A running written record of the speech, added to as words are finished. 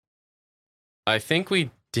I think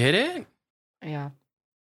we did it? Yeah.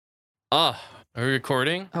 Oh, are we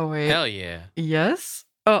recording? Oh, wait. Hell yeah. Yes?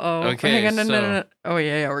 Uh-oh. Okay, Hang on, no. so- Oh,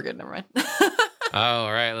 yeah, we're good. Never mind.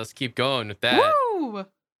 All right, let's keep going with that. Woo!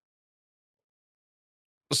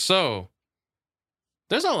 So,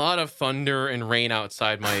 there's a lot of thunder and rain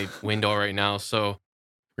outside my window right now, so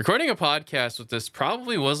recording a podcast with this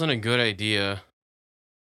probably wasn't a good idea.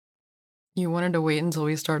 You wanted to wait until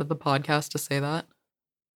we started the podcast to say that?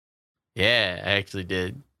 Yeah, I actually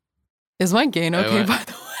did. Is my gain okay, went- by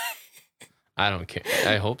the way? I don't care.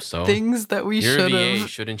 I hope so. Things that we You're should VA, have...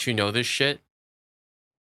 shouldn't you know this shit?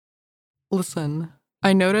 Listen,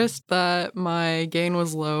 I noticed that my gain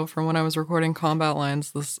was low from when I was recording combat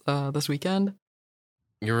lines this weekend.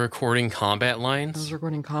 You're recording combat I was lines?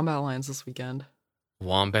 recording combat lines this weekend.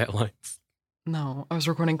 Wombat lines? No, I was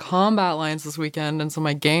recording combat lines this weekend, and so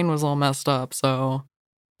my gain was all messed up, so...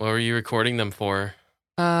 What were you recording them for?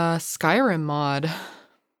 Skyrim mod.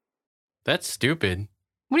 That's stupid.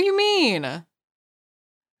 What do you mean?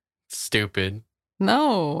 Stupid.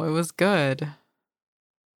 No, it was good.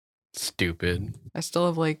 Stupid. I still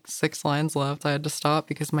have like 6 lines left. I had to stop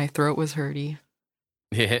because my throat was hurty.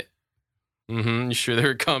 Yeah. Mm-hmm. You sure they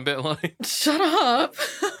were combat lines? Shut up.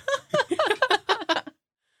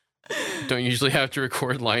 Don't usually have to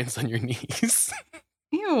record lines on your knees.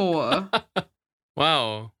 Ew.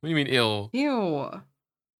 Wow. What do you mean ill? Ew.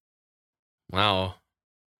 Wow.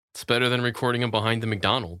 It's better than recording them behind the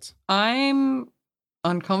McDonald's. I'm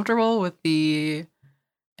uncomfortable with the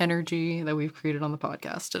energy that we've created on the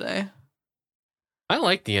podcast today. I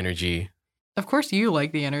like the energy. Of course you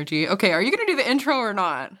like the energy. Okay, are you going to do the intro or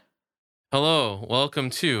not? Hello. Welcome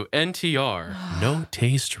to NTR, No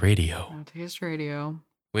Taste Radio. No Taste Radio.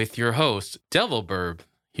 With your host, Devil Burb,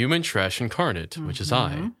 Human Trash Incarnate, which is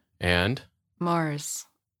I. And Mars.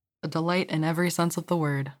 A delight in every sense of the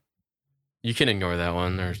word. you can ignore that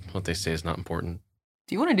one, or what they say is not important.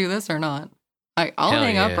 Do you want to do this or not? I'll Hell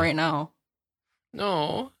hang up yeah. right now.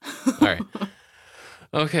 No. All right.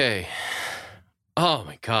 Okay. Oh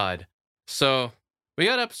my God. So we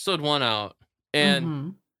got episode 1 out, and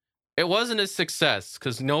Mhm. it wasn't a success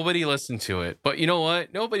because nobody listened to it. But you know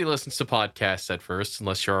what? Nobody listens to podcasts at first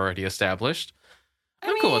unless you're already established.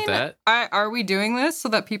 I'm cool with that. Are we doing this so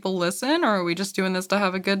that people listen, or are we just doing this to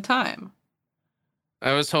have a good time?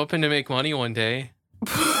 I was hoping to make money one day.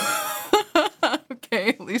 Okay,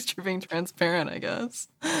 at least you're being transparent, I guess.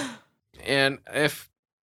 And if,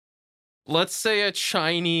 let's say, a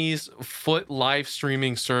Chinese foot live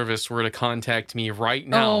streaming service were to contact me right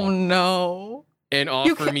now Oh no. and You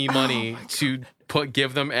offer can't- me oh money my to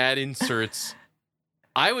give them ad inserts,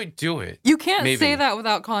 I would do it. You can't Maybe. say that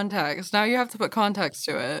without context. Now you have to put context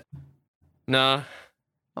to it. Nah,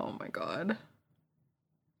 Oh my god.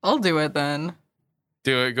 I'll do it then.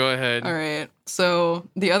 do it. Go ahead. All right. So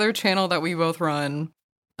the other channel that we both run,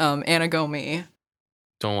 Anagomi,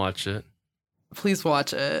 Don't watch it. please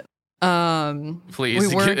watch it. Please.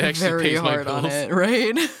 We work It actually very pays my hard on bills. it,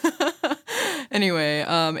 right? Anyway,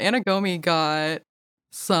 Anagomi got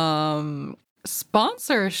some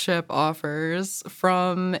sponsorship offers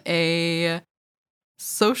from a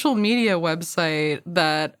social media website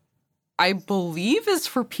that I believe is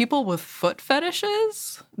for people with foot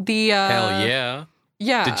fetishes. Hell yeah.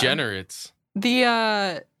 Yeah. Degenerates.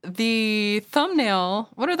 The thumbnail,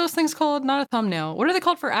 what are those things called? Not a thumbnail. What are they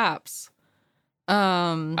called for apps?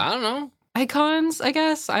 I don't know. Icons, I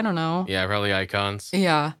guess. I don't know. Yeah, probably icons.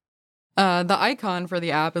 Yeah. The icon for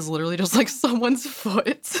the app is literally just like someone's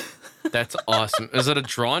foot. That's awesome. Is it a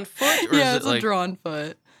drawn foot? Or Yeah, is it's it like... a drawn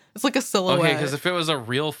foot. It's like a silhouette. Okay, because if it was a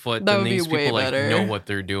real foot, That then would be these way people like better. know what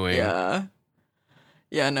they're doing. Yeah.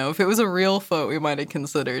 Yeah, no, if it was a real foot, we might have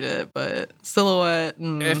considered it, but silhouette.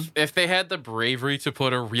 If they had the bravery to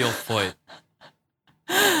put a real foot,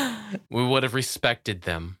 we would have respected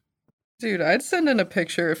them. Dude, I'd send in a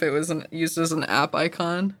picture if it was used as an app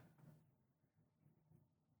icon.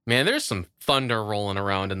 Man, there's some thunder rolling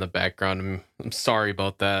around in the background. I'm sorry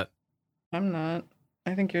about that. I'm not.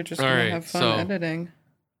 I think you're just All gonna right, have fun so- editing.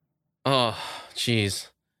 Oh, jeez.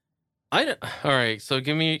 All right, so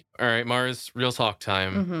give me... All right, Mars, real talk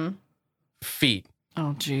time. Mm-hmm. Feet.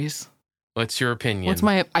 Oh, jeez. What's your opinion?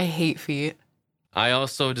 I hate feet. I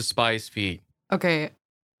also despise feet. Okay.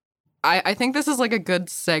 I think this is like a good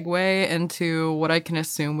segue into what I can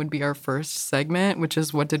assume would be our first segment, which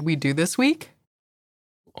is what did we do this week?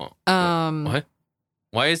 Oh, Um, What?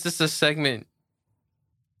 Why is this a segment?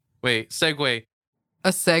 Wait, segue. A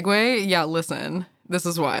segue? Yeah, listen. This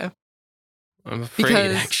is why. I'm afraid,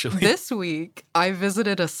 Because actually. this week I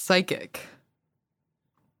visited a psychic.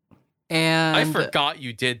 I And forgot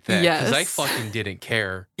you did that because I yes. fucking didn't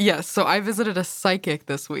care. Yes, so I visited a psychic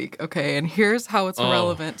this week, okay? And here's how it's Oh.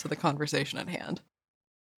 relevant to the conversation at hand.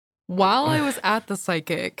 While I was at the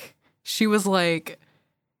psychic, she was like,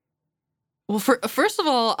 well, first of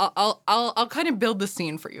all, I'll kind of build the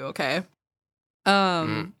scene for you, okay?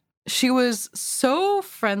 Mm. She was so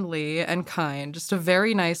friendly and kind, just a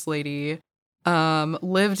very nice lady.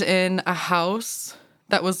 Lived in a house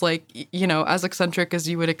that was like, as eccentric as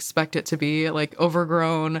you would expect it to be, like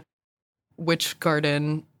overgrown witch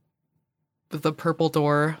garden with a purple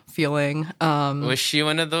door feeling. Was she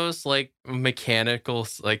one of those like mechanical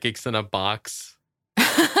psychics in a box?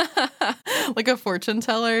 Like a fortune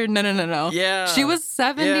teller? No. Yeah. She was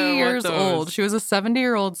 70 Yeah, years old. She was a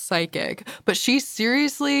 70-year-old psychic, but she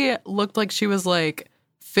seriously looked like she was like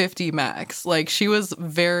 50 max. Like she was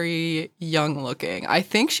very young looking. I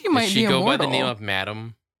think she might Did be she go immortal. by the name of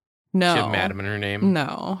Madam? No. She had Madam in her name?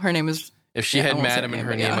 No, her name is... If she Yeah, I had won't say Madam in name,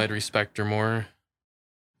 her but name, yeah. I'd respect her more.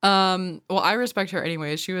 Well, I respect her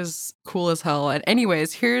anyways. She was cool as hell. And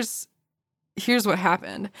anyways, here's what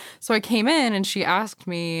happened. So I came in and she asked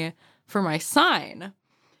me for my sign.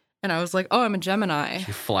 And I was like, oh, I'm a Gemini.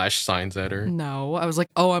 She flashed signs at her. No, I was like,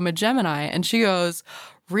 oh, I'm a Gemini. And she goes,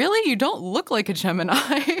 really? You don't look like a Gemini.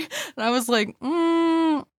 And I was like,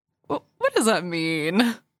 what does that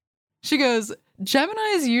mean? She goes,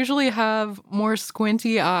 Geminis usually have more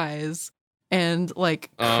squinty eyes and like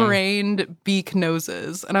craned beak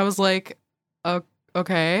noses. And I was like,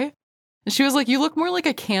 okay. And she was like, you look more like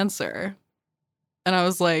a Cancer. And I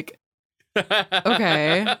was like,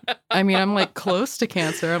 okay. I mean, I'm like close to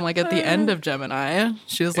Cancer. I'm like at the end of Gemini.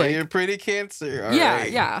 She was like, you're pretty Cancer. All yeah,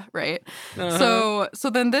 right. yeah, right. So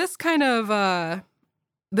then this kind of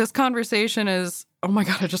this conversation is, oh my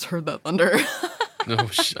God, I just heard that thunder. No,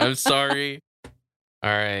 I'm sorry. All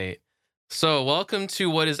right. So welcome to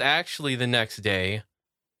what is actually the next day.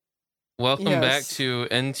 Welcome back to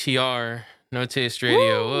NTR, No Taste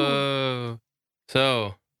Radio. Whoa.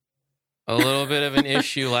 So a little bit of an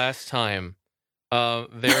issue last time. There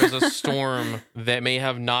was a storm that may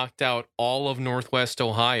have knocked out all of Northwest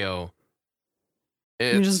Ohio.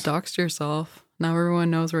 You just doxed yourself. Now everyone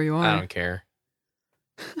knows where you are. I don't care.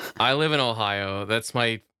 I live in Ohio. That's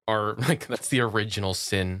that's the original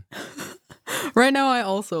sin. Right now, I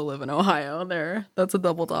also live in Ohio. That's a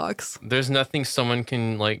double dox. There's nothing someone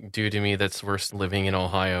can do to me that's worse living in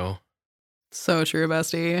Ohio. So true,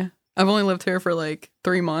 bestie. I've only lived here for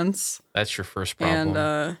 3 months. That's your first problem.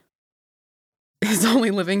 And he's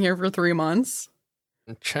only living here for 3 months.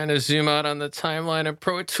 I'm trying to zoom out on the timeline of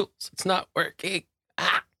Pro Tools. It's not working.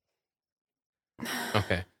 Ah.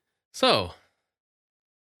 Okay. So.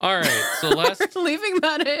 All right. So last. We're leaving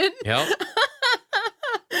that in. Yep.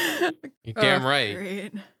 You're damn right.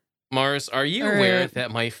 Great. Mars, are you aware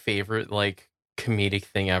that my favorite comedic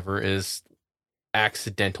thing ever is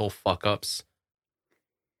accidental fuck ups?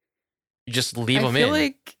 You just leave them in. I feel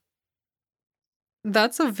like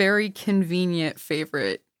that's a very convenient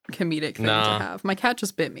favorite comedic thing to have. My cat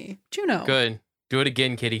just bit me. Juno. Good. Do it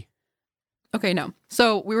again, kitty. Okay, no.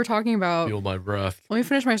 So we were talking about... Feel my breath. Let me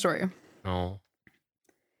finish my story. No.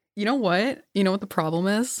 You know what? You know what the problem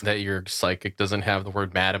is? That your psychic doesn't have the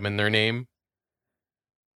word madam in their name?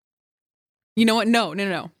 You know what? No.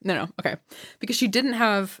 Okay. Because she didn't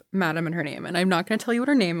have madam in her name. And I'm not going to tell you what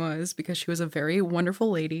her name was because she was a very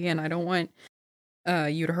wonderful lady and I don't want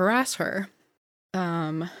you to harass her.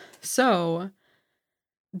 So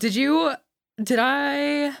did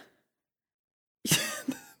I...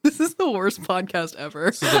 This is the worst podcast ever.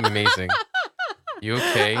 This is amazing. You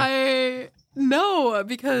okay? No,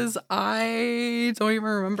 because I don't even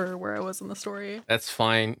remember where I was in the story. That's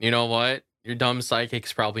fine. You know what? Your dumb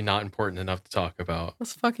psychic's probably not important enough to talk about.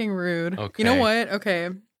 That's fucking rude. Okay. You know what? Okay.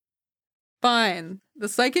 Fine. The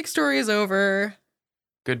psychic story is over.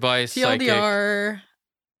 Goodbye, psychic. TLDR.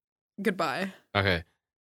 Goodbye. Okay.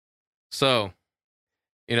 So,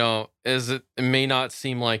 it may not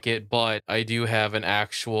seem like it, but I do have an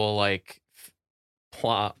actual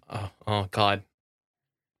plot. Oh God.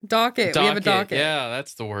 Docket. We have a docket. Yeah,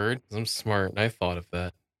 that's the word. I'm smart and I thought of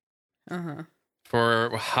that. Uh-huh.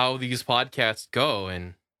 For how these podcasts go,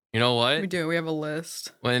 and you know what? We do. We have a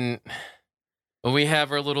list. When we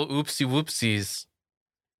have our little oopsie whoopsies,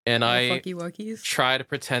 and I try to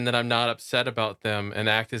pretend that I'm not upset about them and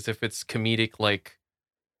act as if it's comedic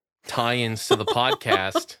tie-ins to the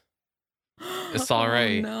podcast. It's all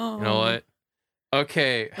right. No. You know what?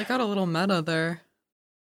 Okay. I got a little meta there.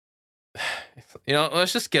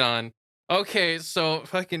 Let's just get on. Okay, so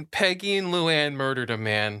fucking Peggy and Luann murdered a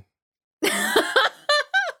man.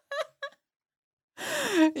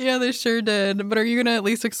 Yeah, they sure did. But are you gonna at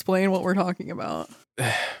least explain what we're talking about?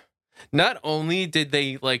 Not only did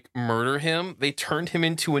they like murder him, they turned him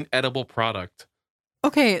into an edible product.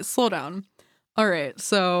 Okay, slow down. All right,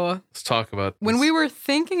 so Let's talk about when this. we were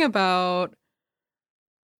thinking about,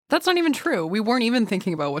 that's not even true. We weren't even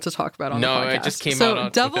thinking about what to talk about on the podcast. No, it just came so out with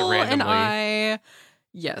it Devil and randomly.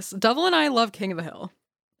 Devil and I love King of the Hill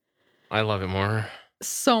I love it more.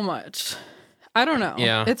 so much. I don't know.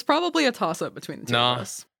 Yeah. It's probably a toss-up between the two of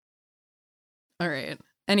us. All right.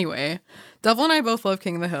 Anyway, Devil and I both love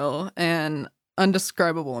King of the Hill an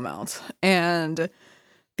undescribable amount. And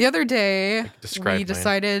the other day, we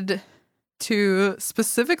decided to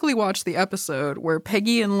specifically watch the episode where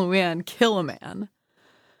Peggy and Luann kill a man.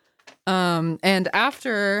 And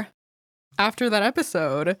after that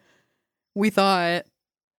episode, we thought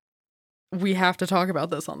we have to talk about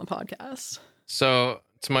this on the podcast. So,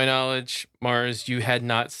 to my knowledge, Mars, you had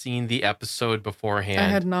not seen the episode beforehand. I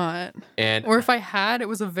had not. Or if I had, it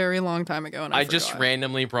was a very long time ago. And I forgot. Just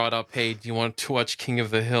randomly brought up, hey, do you want to watch King of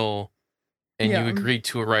the Hill? And you agreed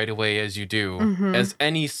to it right away, as you do. As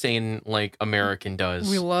any sane, like, American does.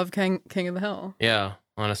 We love King of the Hill. Yeah,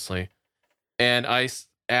 honestly. And I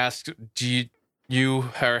asked, have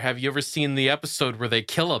you ever seen the episode where they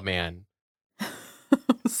kill a man?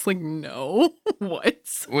 It's like, no.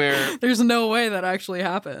 What? Where there's no way that actually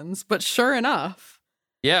happens. But sure enough.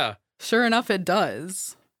 Yeah. Sure enough, it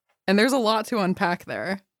does. And there's a lot to unpack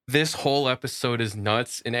there. This whole episode is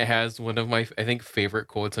nuts, and it has one of my, I think, favorite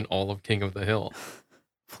quotes in all of King of the Hill.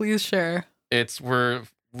 Please share. It's where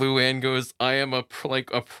Luann goes, I am a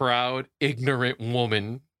proud, ignorant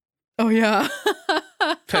woman. Oh, yeah.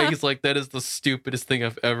 Peggy's like, that is the stupidest thing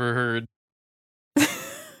I've ever heard.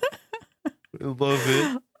 I love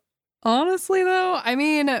it. Honestly, though, I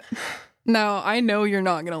mean, now I know you're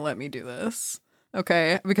not going to let me do this,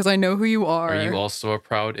 okay? Because I know who you are. Are you also a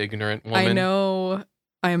proud, ignorant woman? I know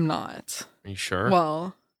I am not. Are you sure?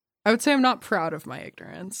 Well, I would say I'm not proud of my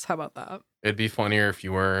ignorance. How about that? It'd be funnier if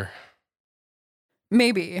you were.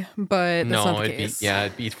 Maybe, but that's not the case.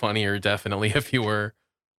 It'd be funnier definitely if you were.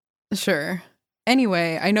 Sure.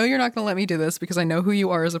 Anyway, I know you're not going to let me do this because I know who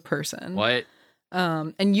you are as a person. What?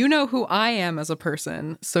 And you know who I am as a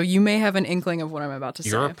person, so you may have an inkling of what I'm about to say.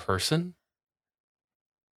 You're a person?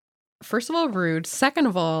 First of all, rude. Second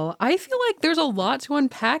of all, I feel like there's a lot to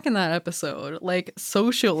unpack in that episode, like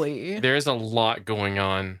socially. There's a lot going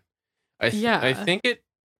on. I think it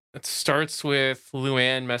starts with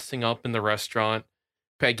Luann messing up in the restaurant,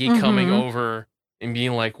 Peggy coming over and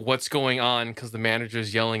being like, what's going on? Because the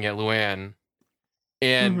manager's yelling at Luann.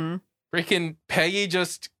 And freaking Peggy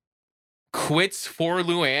just quits for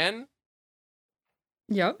Luann.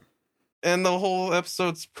 Yep. And the whole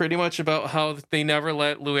episode's pretty much about how they never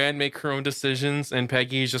let Luann make her own decisions and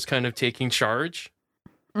Peggy's just kind of taking charge.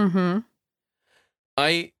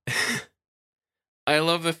 I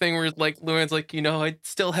love the thing where like Luann's like, I'd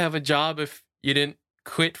still have a job if you didn't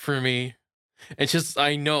quit for me. It's just,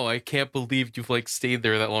 I know, I can't believe you've like stayed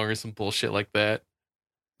there that long or some bullshit like that.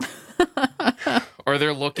 Or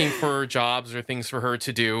they're looking for jobs or things for her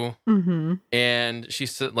to do. And she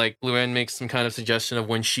said, like, Luann makes some kind of suggestion of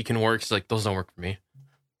when she can work. She's like, those don't work for me.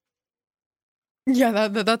 Yeah,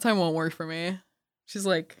 that time won't work for me. She's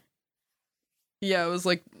like, yeah, it was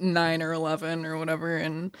like 9 or 11 or whatever.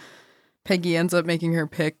 And Peggy ends up making her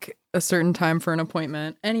pick a certain time for an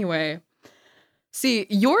appointment. Anyway, see,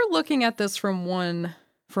 you're looking at this from one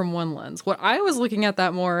lens. What I was looking at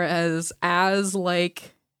that more as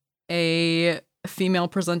like a female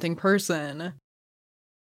presenting person,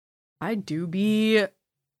 I do be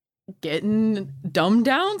getting dumbed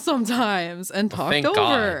down sometimes and talked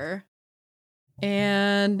over. God.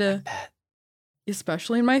 And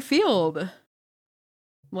especially in my field.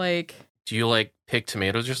 Like, do you like pick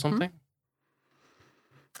tomatoes or something?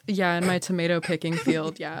 Yeah, in my tomato picking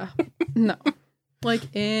field, yeah. No.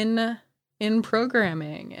 Like in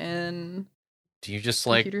programming and do you just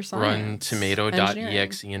like run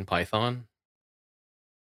tomato.exe in Python?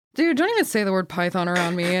 Dude, don't even say the word Python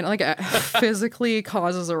around me. It like physically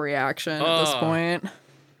causes a reaction at this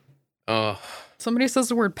point. Somebody says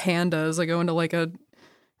the word pandas, I go into like a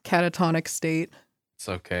catatonic state. It's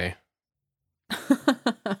okay.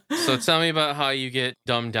 So tell me about how you get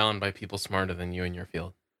dumbed down by people smarter than you in your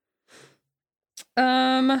field.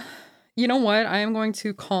 You know what? I am going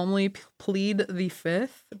to calmly plead the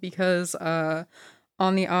fifth because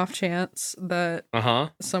on the off chance that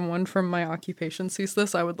someone from my occupation sees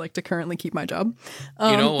this, I would like to currently keep my job.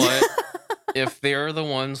 You know what? If they're the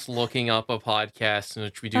ones looking up a podcast in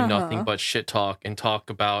which we do nothing but shit talk and talk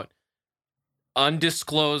about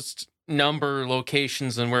undisclosed number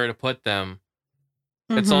locations and where to put them,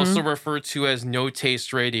 It's also referred to as no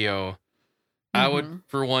taste radio. I would,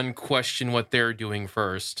 for one, question what they're doing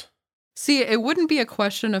first. See, it wouldn't be a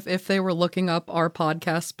question of if they were looking up our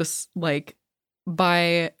podcast like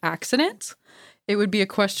by accident. It would be a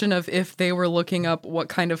question of if they were looking up what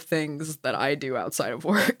kind of things that I do outside of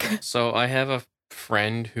work. So I have a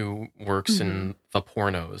friend who works in the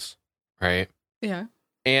pornos, right? Yeah.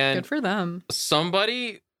 And good for them.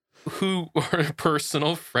 Somebody who are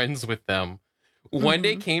personal friends with them one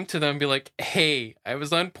day came to them and be like, hey, I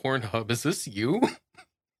was on Pornhub. Is this you?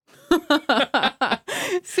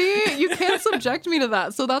 See, you can't subject me to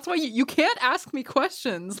that. So that's why you can't ask me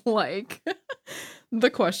questions like the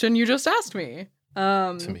question you just asked me.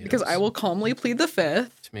 Because I will calmly plead the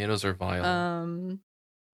fifth. Tomatoes are vile.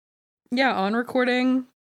 Yeah, on recording,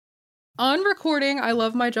 I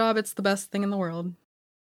love my job. It's the best thing in the world.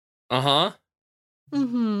 Uh-huh.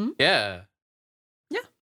 Yeah.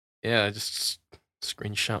 Yeah, just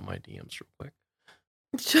screenshot my DMs real quick.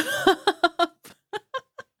 Shut up.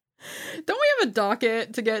 Don't we have a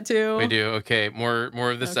docket to get to? We do. Okay, more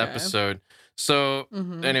of this episode. So,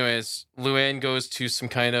 anyways, Luann goes to some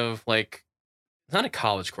kind of like, not a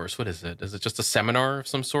college course. What is it? Is it just a seminar of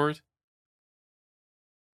some sort?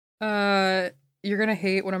 You're gonna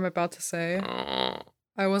hate what I'm about to say.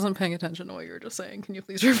 I wasn't paying attention to what you were just saying. Can you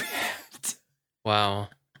please repeat? Wow.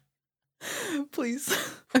 Please.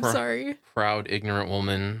 I'm sorry. Proud, ignorant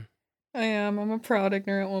woman. I am. I'm a proud,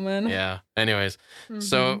 ignorant woman. Yeah. Anyways,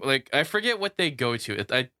 so like I forget what they go to.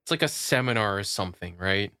 It's like a seminar or something,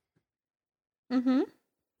 right?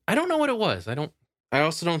 I don't know what it was. I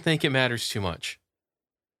also don't think it matters too much.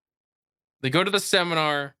 They go to the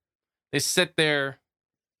seminar. They sit there.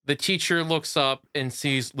 The teacher looks up and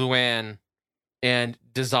sees Luann and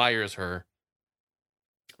desires her.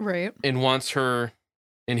 Right. And wants her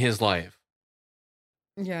in his life.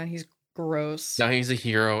 Yeah, he's gross. Now he's a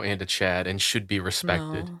hero and a Chad and should be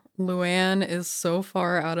respected. No. Luann is so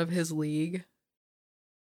far out of his league.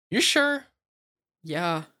 You sure?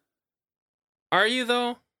 Yeah. Are you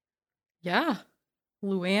though? Yeah.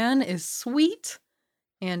 Luann is sweet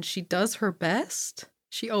and she does her best.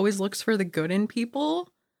 She always looks for the good in people.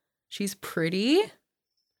 She's pretty.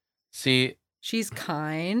 See, she's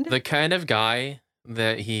kind. The kind of guy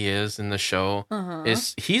that he is in the show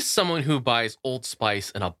is he's someone who buys Old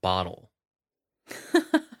Spice in a bottle.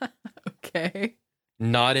 Okay.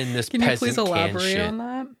 Not in this Can peasant you please elaborate can shit. on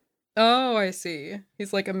that? Oh, I see.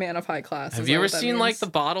 He's like a man of high class. Have you ever seen like the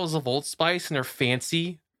bottles of Old Spice and they're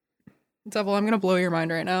fancy? Devil, I'm gonna blow your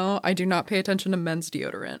mind right now. I do not pay attention to men's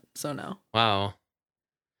deodorant, so no. Wow.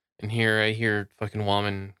 And here I hear fucking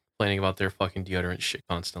women complaining about their fucking deodorant shit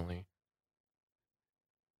constantly.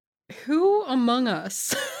 Who among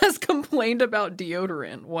us has complained about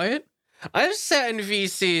deodorant? What? I've sat in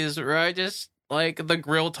VCs where I just, like, the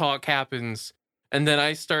grill talk happens, and then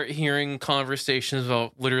I start hearing conversations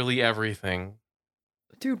about literally everything.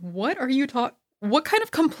 Dude, what are you talking? What kind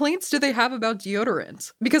of complaints do they have about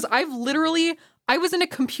deodorant? Because I was in a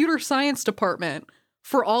computer science department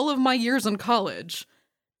for all of my years in college,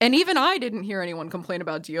 and even I didn't hear anyone complain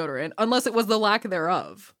about deodorant unless it was the lack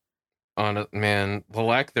thereof. Man, the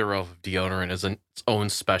lack thereof of deodorant is its own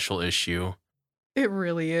special issue. It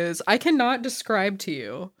really is. I cannot describe to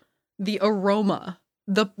you the aroma,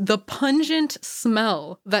 the pungent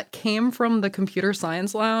smell that came from the computer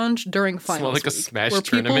science lounge during finals Smell like week, a Smash where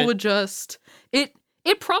tournament? people would just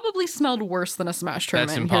it probably smelled worse than a Smash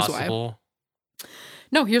tournament. That's impossible. Here's why.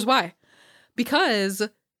 No, here's why. Because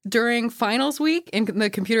during finals week in the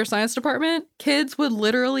computer science department, kids would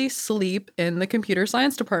literally sleep in the computer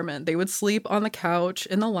science department. They would sleep on the couch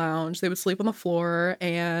in the lounge. They would sleep on the floor,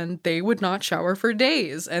 and they would not shower for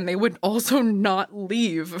days. And they would also not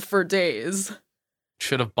leave for days.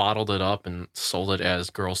 Should have bottled it up and sold it as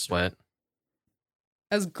girl sweat.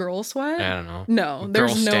 As girl sweat? I don't know. No,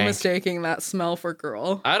 there's no mistaking that smell for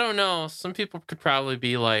girl. I don't know. Some people could probably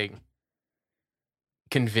be like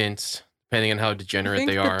convinced, depending on how degenerate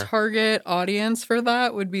they are. The target audience for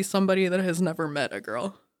that would be somebody that has never met a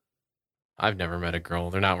girl. I've never met a girl.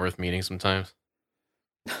 They're not worth meeting sometimes.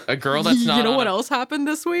 A girl that's not. You know what else happened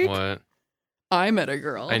this week? What? I met a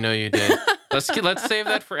girl. I know you did. Let's save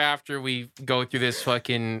that for after we go through this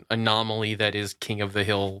fucking anomaly that is King of the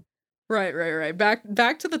Hill. Right.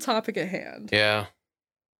 Back to the topic at hand. Yeah.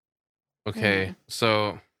 Okay.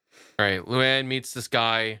 So, all right. Luann meets this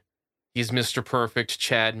guy. He's Mr. Perfect,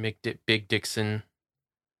 Chad Big Dixon.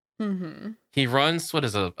 He runs, what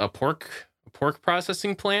is a pork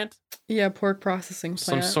processing plant? Yeah, pork processing plant.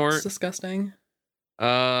 Some sort. It's disgusting.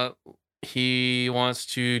 He wants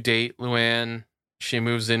to date Luann. She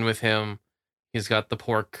moves in with him. He's got the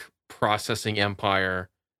pork processing empire.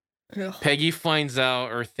 Ugh. Peggy finds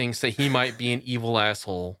out or thinks that he might be an evil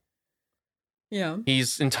asshole. Yeah.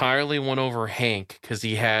 He's entirely won over Hank because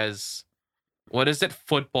he has, what is it,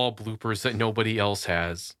 football bloopers that nobody else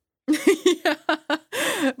has. Yeah.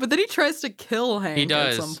 But then he tries to kill Hank He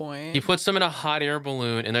does. at some point. He puts him in a hot air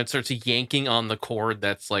balloon and then starts yanking on the cord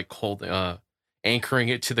that's like anchoring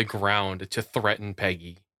it to the ground to threaten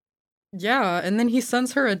Peggy. Yeah, and then he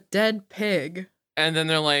sends her a dead pig. And then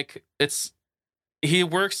they're like, he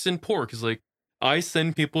works in pork. He's like, I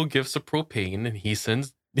send people gifts of propane and he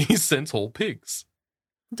sends whole pigs.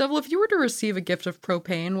 Devil, if you were to receive a gift of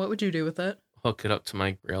propane, what would you do with it? Hook it up to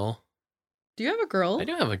my grill. Do you have a grill? I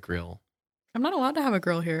do have a grill. I'm not allowed to have a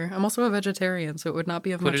grill here. I'm also a vegetarian, so it would not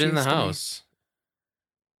be of much use to me. Put it in the house.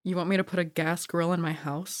 You want me to put a gas grill in my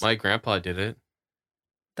house? My grandpa did it.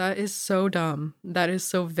 That is so dumb. That is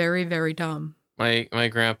so very, very dumb. My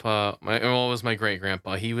grandpa, it was my great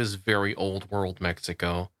grandpa. He was very old world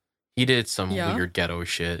Mexico. He did some weird ghetto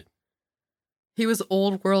shit. He was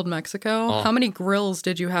old world Mexico? Oh. How many grills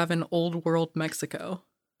did you have in old world Mexico?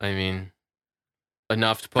 I mean,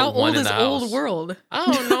 enough to put one in the house. How old is old world?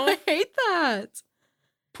 I don't know. I hate that.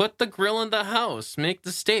 Put the grill in the house. Make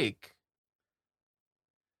the steak.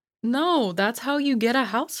 No, that's how you get a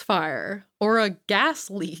house fire or a gas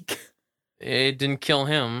leak. It didn't kill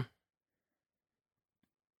him.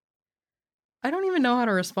 I don't even know how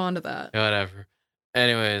to respond to that. Whatever.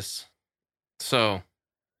 Anyways, so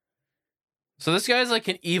this guy's like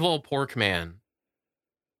an evil pork man.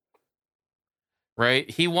 Right?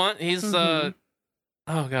 He's oh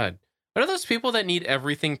god. What are those people that need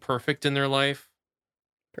everything perfect in their life?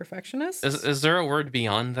 Perfectionists? Is there a word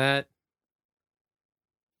beyond that?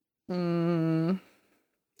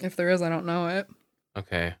 If there is, I don't know it.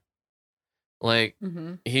 Okay. Like,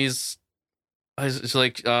 he's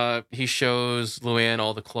like, he shows Luann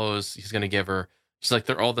all the clothes he's gonna give her. She's like,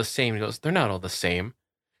 they're all the same. He goes, they're not all the same.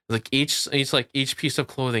 Like each piece of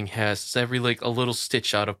clothing has every like a little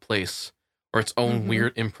stitch out of place or its own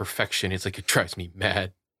weird imperfection. It's like, it drives me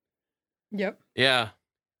mad. Yep. Yeah.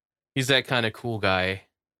 He's that kind of cool guy.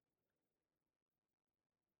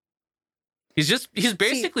 He's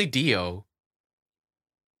basically Dio.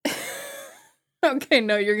 Okay,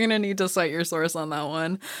 no, you're gonna need to cite your source on that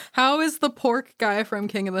one. How is the pork guy from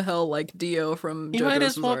King of the Hill like Dio from JoJo's He might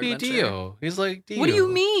as well be Adventure? Dio. He's like Dio. What do you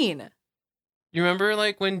mean? You remember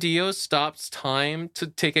like when Dio stops time to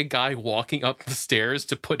take a guy walking up the stairs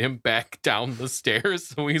to put him back down the stairs?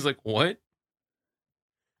 So he's like, what?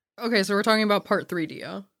 Okay, so we're talking about part 3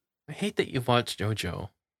 Dio. I hate that you've watched JoJo.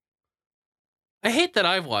 I hate that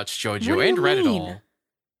I've watched JoJo and read it all.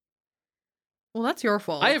 Well, that's your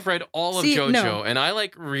fault. I have read all of JoJo, and I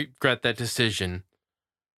like regret that decision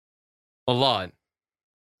a lot.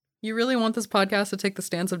 You really want this podcast to take the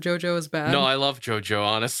stance of JoJo as bad? No, I love JoJo,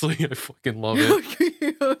 honestly. I fucking love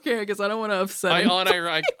it. Okay, because I don't want to upset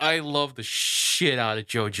I love the shit out of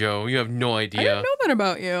JoJo. You have no idea. I didn't know that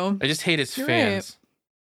about you. I just hate its fans.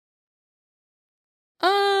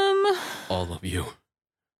 Right. All of you.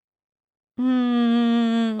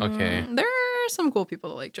 Okay. There are some cool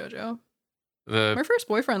people that like JoJo. My first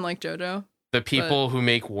boyfriend liked JoJo. The people who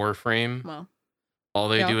make Warframe, well, all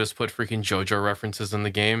they do is put freaking JoJo references in the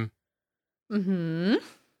game.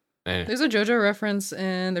 There's a JoJo reference,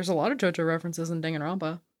 and there's a lot of JoJo references in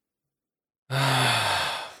Danganronpa.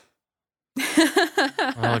 Oh,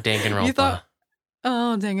 Danganronpa.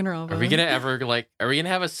 Oh, Danganronpa. Are we gonna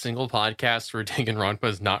have a single podcast where Danganronpa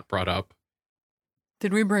is not brought up?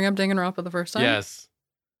 Did we bring up Danganronpa the first time? Yes.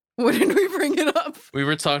 When did we bring it up? We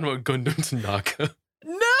were talking about Gundam Tanaka.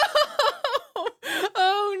 No!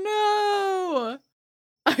 Oh no!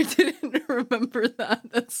 I didn't remember that.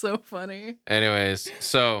 That's so funny. Anyways,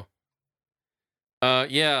 so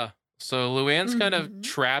yeah. So Luann's kind of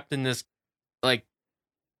trapped in this like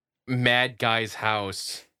mad guy's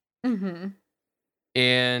house.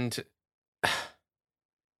 And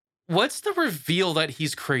what's the reveal that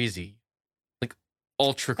he's crazy?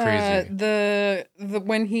 Ultra crazy. The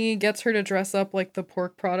when he gets her to dress up like the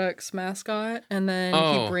pork products mascot, and then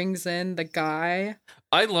he brings in the guy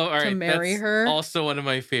to marry her. Also one of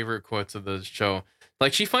my favorite quotes of the show.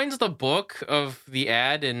 Like, she finds the book of the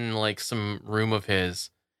ad in like some room of his,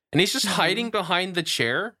 and he's just hiding behind the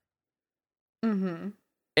chair.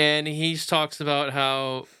 And he talks about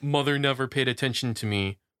how mother never paid attention to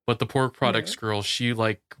me, but the pork products girl, she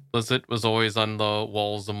like was always on the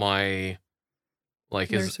walls of my like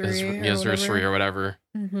his nursery or whatever.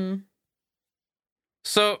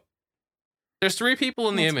 So there's 3 people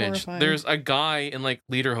in the image. Horrifying. There's a guy in like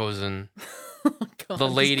lederhosen, the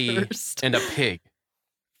lady, and a pig.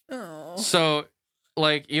 Oh. So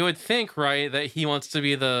like, you would think, right, that he wants to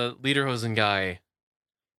be the Lederhosen guy,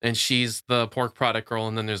 and she's the pork product girl,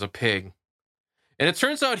 and then there's a pig. And it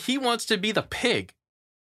turns out he wants to be the pig.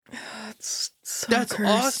 That's so That's cursed.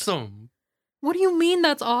 awesome. What do you mean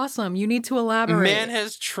that's awesome? You need to elaborate. Man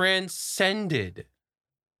has transcended.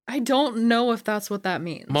 I don't know if that's what that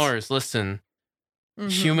means. Mars, listen.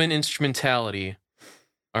 Human instrumentality.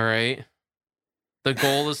 All right? The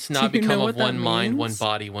goal is to not become of one mind, one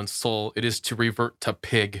body, one soul. It is to revert to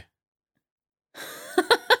pig.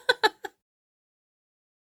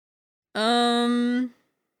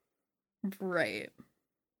 Right.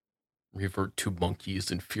 Revert to monkey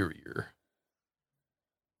is inferior.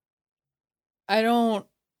 I don't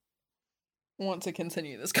want to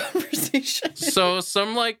continue this conversation. So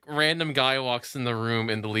some like random guy walks in the room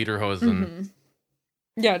in the Lederhosen.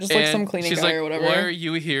 Yeah, just like some cleaning guy or whatever. Why are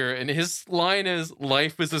you here? And his line is,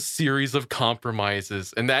 life is a series of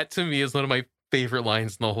compromises. And that to me is one of my favorite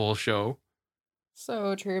lines in the whole show.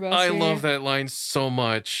 So true, Bessie. I love that line so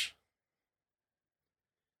much.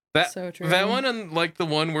 So true. That one, and like the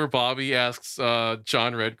one where Bobby asks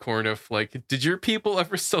John Redcorn if like, did your people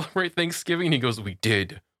ever celebrate Thanksgiving? And he goes, we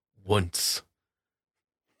did once.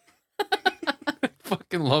 I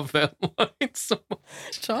fucking love that line so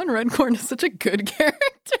much. John Redcorn is such a good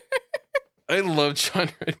character. I love John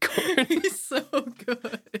Redcorn. He's so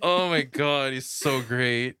good. Oh my god, he's so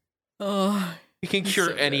great. Oh, he can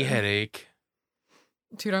cure any headache.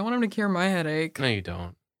 Dude, I want him to cure my headache. No, you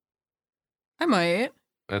don't. I might.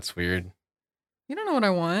 That's weird. You don't know what I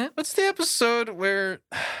want. What's the episode where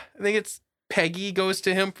I think it's Peggy goes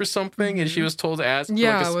to him for something and she was told to ask for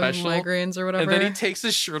like a special with migraines or whatever. And then he takes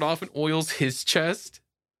his shirt off and oils his chest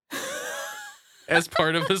as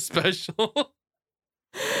part of the special.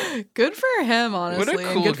 Good for him, honestly. What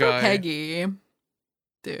a cool and good guy. For Peggy.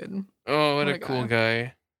 Dude. Oh, what a cool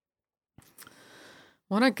guy.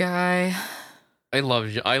 What a guy. I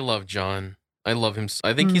love John. I love him.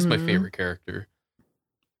 I think he's my favorite character.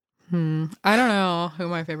 I don't know who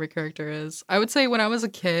my favorite character is. I would say when I was a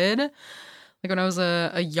kid, like when I was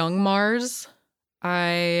a young Mars,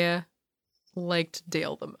 I liked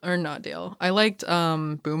Dale not Dale. I liked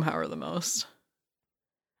Boomhauer the most.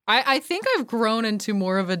 I think I've grown into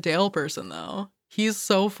more of a Dale person though. He's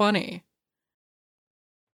so funny.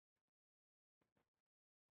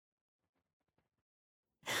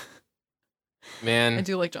 Man, I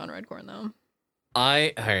do like John Redcorn though. All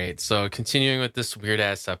right, so continuing with this weird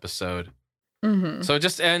ass episode. So it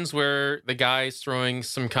just ends where the guy's throwing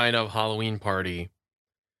some kind of Halloween party.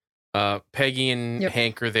 Peggy and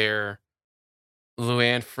Hank are there.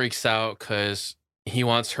 Luann freaks out because he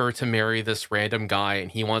wants her to marry this random guy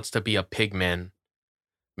and he wants to be a pig man.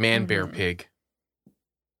 Bear, pig.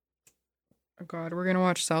 Oh God, we're gonna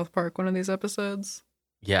watch South Park one of these episodes?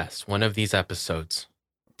 Yes, one of these episodes.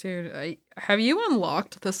 Dude, have you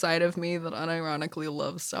unlocked the side of me that unironically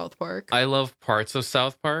loves South Park? I love parts of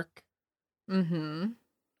South Park.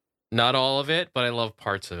 Not all of it, but I love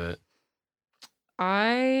parts of it.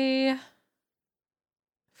 I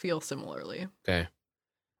feel similarly. Okay.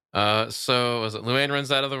 So Luann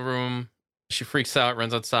runs out of the room. She freaks out,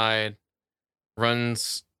 runs outside,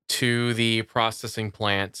 runs to the processing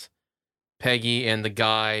plant. Peggy and the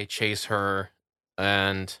guy chase her,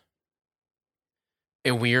 and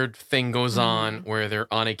a weird thing goes on where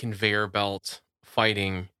they're on a conveyor belt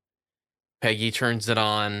fighting. Peggy turns it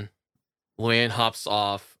on. Luann hops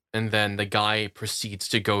off, and then the guy proceeds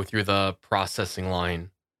to go through the processing line.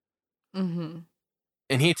 And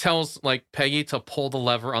he tells like Peggy to pull the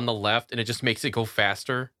lever on the left, and it just makes it go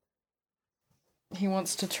faster. He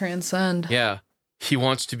wants to transcend. Yeah. He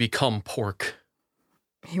wants to become pork.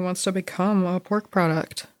 He wants to become a pork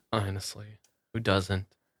product. Honestly. Who doesn't?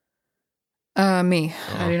 Me.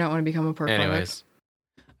 Oh. I do not want to become a pork product.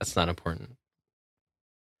 That's not important.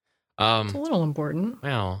 It's a little important.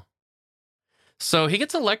 Well. So he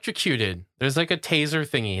gets electrocuted. There's like a taser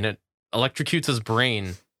thingy, and it electrocutes his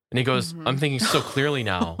brain. And he goes, I'm thinking so clearly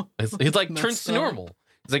now. He's like, turns to normal.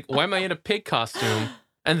 He's like, why am I in a pig costume?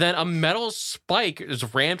 And then a metal spike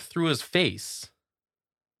is rammed through his face.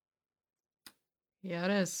 Yeah,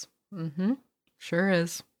 it is. Sure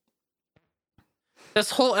is.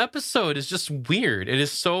 This whole episode is just weird. It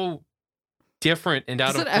is so different and out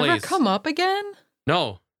of place. Does it ever come up again?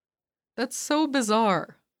 No. That's so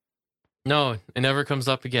bizarre. No, it never comes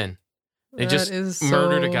up again. They just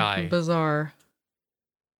murdered a guy. Bizarre.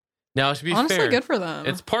 Now, to be honestly, fair, good for them.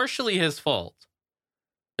 It's partially his fault.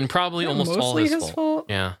 And probably almost all his fault.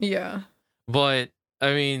 Yeah. Yeah. But,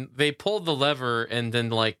 I mean, they pulled the lever and then,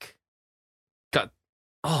 like, got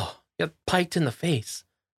piked in the face.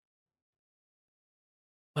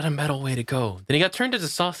 What a metal way to go. Then he got turned into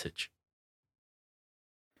sausage.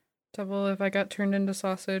 Devil, if I got turned into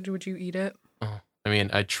sausage, would you eat it? Oh, I mean,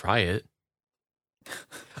 I'd try it.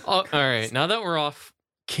 Oh, all right, now that we're off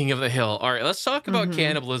King of the Hill, all right, let's talk about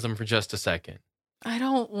cannibalism for just a second. I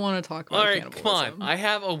don't want to talk about all right, cannibalism. Come on. I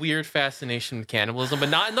have a weird fascination with cannibalism, but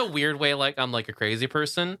not in the weird way like I'm like a crazy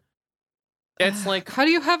person. It's like... How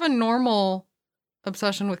do you have a normal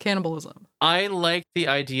obsession with cannibalism? I like the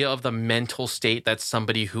idea of the mental state that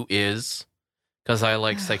somebody who is, because I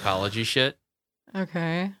like psychology shit.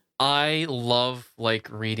 Okay. I love like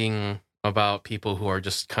reading about people who are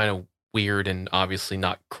just kind of weird and obviously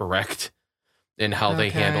not correct in how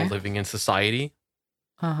they handle living in society.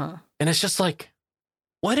 Uh-huh. And it's just like,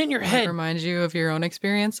 what in your head reminds you of your own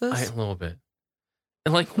experiences? A little bit.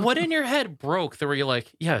 And like, what in your head broke that where you're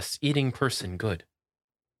like, yes, eating person, good.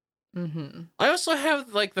 I also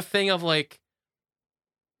have like the thing of like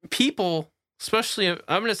people, especially I'm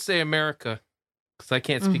going to say America, because I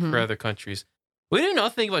can't speak for other countries. We do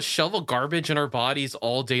nothing but shovel garbage in our bodies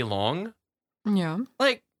all day long. Yeah.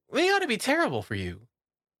 Like, we got to be terrible for you.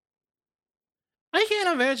 I can't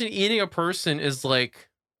imagine eating a person is like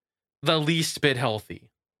the least bit healthy.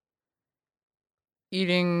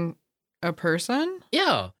 Eating a person?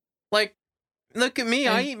 Yeah. Like, look at me.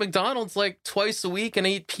 I eat McDonald's like twice a week and I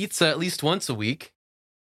eat pizza at least once a week.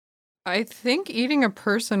 I think eating a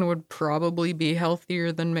person would probably be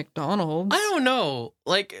healthier than McDonald's. I don't know.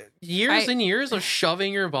 Like, years and years of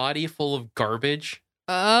shoving your body full of garbage.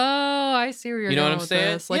 Oh, I see where you're going with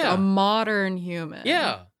this. Like a modern human.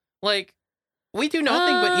 Yeah. Like, we do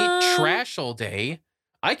nothing but eat trash all day.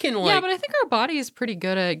 I can like... Yeah, but I think our body is pretty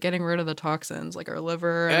good at getting rid of the toxins, like our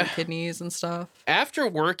liver and our kidneys and stuff. After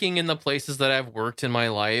working in the places that I've worked in my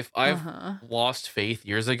life, I've lost faith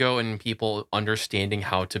years ago in people understanding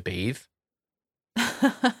how to bathe.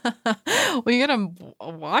 Well, you gotta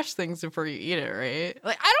wash things before you eat it, right?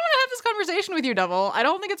 Like, I don't want to have this conversation with you, Devil. I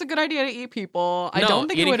don't think it's a good idea to eat people. I don't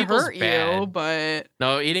think it would hurt you, but...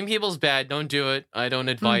 No, eating people's bad. Don't do it. I don't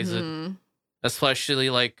advise it.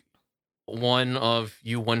 Especially like one of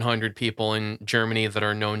you 100 people in Germany that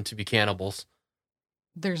are known to be cannibals.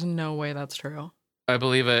 There's no way that's true. I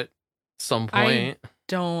believe at some point. I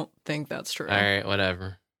don't think that's true. All right,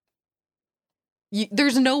 whatever.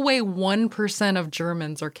 There's no way 1% of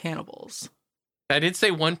Germans are cannibals. I did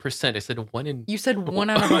say 1%. I said one in... You said 1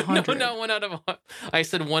 out of 100. No, not 1 out of 100. I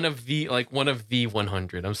said one of the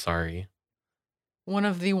 100. I'm sorry. 1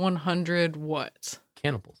 of the 100 what?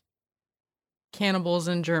 Cannibals. Cannibals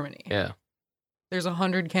in Germany. Yeah. There's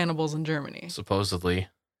 100 cannibals in Germany. Supposedly.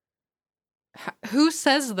 Who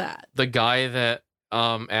says that? The guy that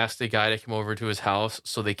asked a guy to come over to his house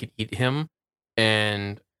so they could eat him.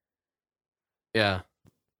 And yeah.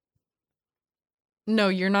 No,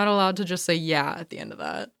 you're not allowed to just say yeah at the end of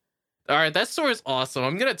that. All right, that story's awesome.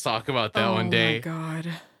 I'm going to talk about that one day. Oh my God.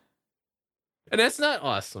 And that's not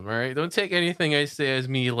awesome, all right? Don't take anything I say as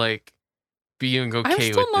me like being okay with this.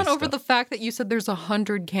 I'm still not over stuff. the fact that you said there's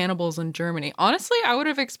 100 cannibals in Germany. Honestly, I would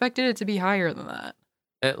have expected it to be higher than that.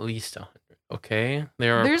 At least 100, okay?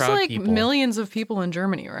 There's like people. Millions of people in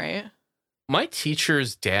Germany, right? My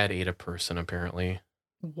teacher's dad ate a person, apparently.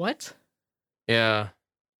 What? Yeah.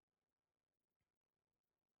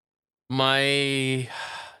 My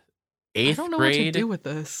 8th grade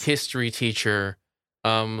history teacher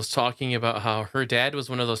was talking about how her dad was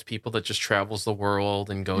one of those people that just travels the world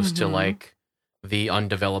and goes to like the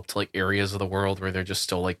undeveloped like areas of the world where they're just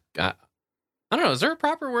still like I don't know, is there a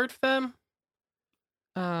proper word for them?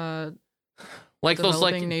 Like those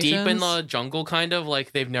like nations? Deep in the jungle kind of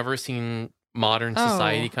like they've never seen modern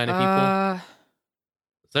society kind of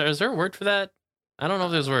people. Is there a word for that? I don't know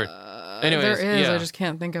if there's a word. Anyways, there is. I just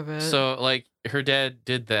can't think of it. So like her dad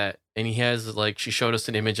did that, and he has like she showed us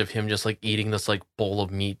an image of him just like eating this like bowl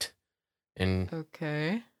of meat, and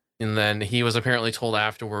and then he was apparently told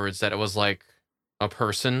afterwards that it was like a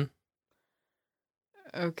person.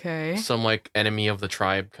 Okay. Some like enemy of the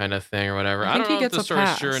tribe kind of thing or whatever. I don't know if the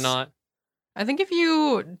story's true or not. I think if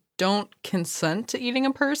you don't consent to eating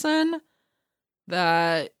a person,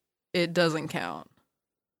 that it doesn't count.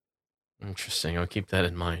 Interesting. I'll keep that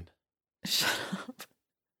in mind. Shut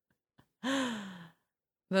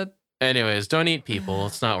up. Anyways, don't eat people.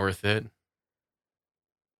 It's not worth it.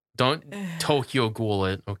 Don't Tokyo Ghoul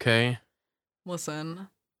it, okay? Listen.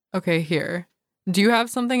 Okay, here. Do you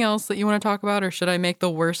have something else that you want to talk about, or should I make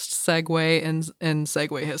the worst segue in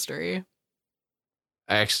segue history?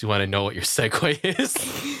 I actually want to know what your segue is.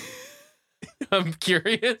 I'm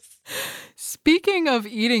curious. Speaking of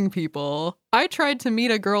eating people, I tried to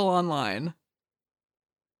meet a girl online.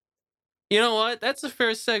 You know what? That's a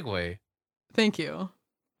fair segue. Thank you.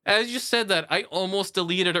 As you said that, I almost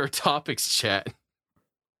deleted our topics chat.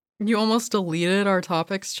 You almost deleted our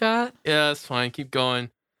topics chat? Yeah, that's fine. Keep going.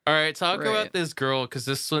 All right, talk Right. about this girl because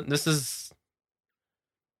this is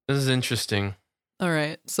interesting. All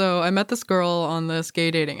right. So I met this girl on this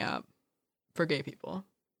gay dating app for gay people.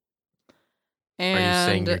 Are you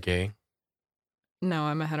saying you're And gay? no,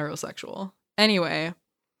 I'm a heterosexual. Anyway,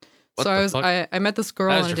 What so the fuck? I met this girl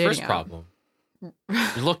That on was a your dating first app. problem.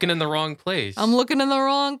 You're looking in the wrong place. I'm looking in the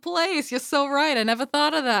wrong place. You're so right. I never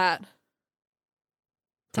thought of that.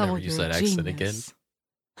 Whenever Double, you you're said a accent again. genius.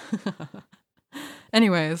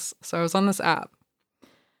 Anyways, so I was on this app,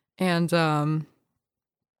 and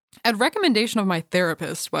at recommendation of my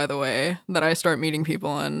therapist, by the way, that I start meeting people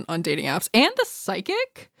on dating apps, and the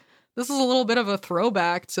psychic. This is a little bit of a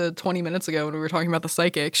throwback to 20 minutes ago when we were talking about the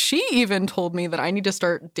psychic. She even told me that I need to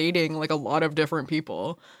start dating like a lot of different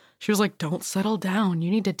people. She was like, "Don't settle down.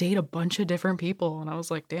 You need to date a bunch of different people." And I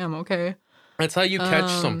was like, "Damn, okay." That's how you catch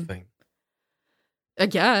something. I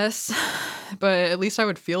guess, but at least I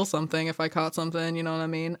would feel something if I caught something, you know what I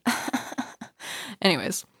mean?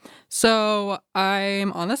 Anyways, so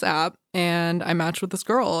I'm on this app and I matched with this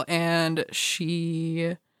girl, and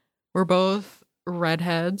we're both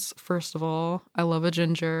redheads, first of all. I love a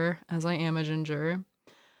ginger, as I am a ginger.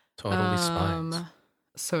 Totally spies.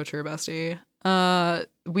 So true, bestie.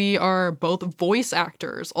 We are both voice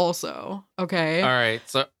actors also, okay? All right,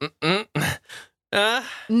 so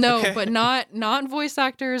No, okay. but not voice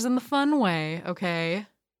actors in the fun way, okay?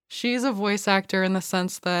 She's a voice actor in the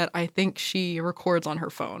sense that I think she records on her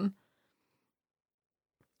phone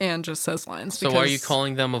and just says lines. So why are you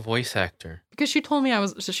calling them a voice actor? Because she told me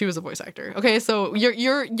she was a voice actor. Okay, so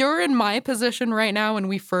you're in my position right now when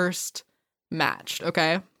we first matched,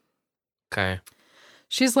 okay? Okay.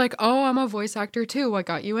 She's like, "Oh, I'm a voice actor too. What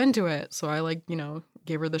got you into it?" So I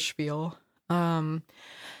gave her the spiel.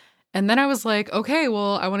 And then I was like, "Okay,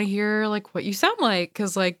 well, I want to hear like what you sound like,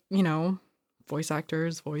 cuz voice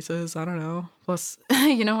actors, voices, I don't know. Plus,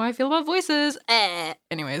 how I feel about voices."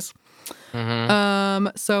 Anyways.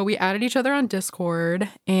 So we added each other on Discord,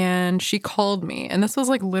 and she called me, and this was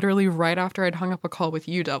like literally right after I'd hung up a call with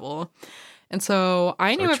you, Devil. And so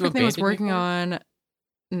I knew everything was working on.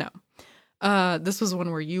 No. This was one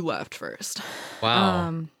where you left first.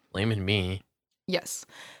 Wow. Blaming me. Yes.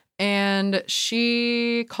 And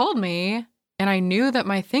she called me, and I knew that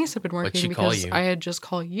my things had been working because I had just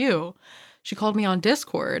called you. She called me on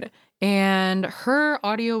Discord, and her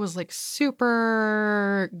audio was like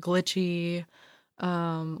super glitchy,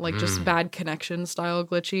 just bad connection style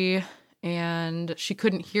glitchy, and she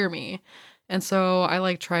couldn't hear me. And so I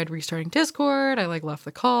like tried restarting Discord. I like left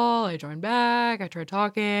the call. I joined back. I tried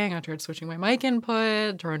talking. I tried switching my mic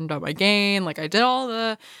input, turned up my gain. Like I did all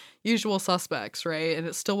the usual suspects, right? And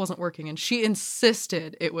it still wasn't working. And she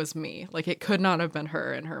insisted it was me. Like it could not have been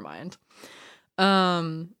her in her mind.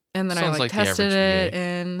 And then I tested it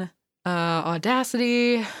in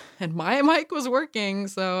Audacity, and my mic was working.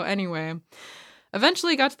 So anyway,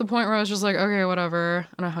 eventually got to the point where I was just like, okay, whatever.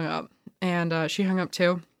 And I hung up. And she hung up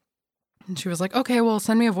too. And she was like, okay, well,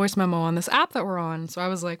 send me a voice memo on this app that we're on. So I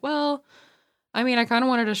was like, well, I mean, I kind of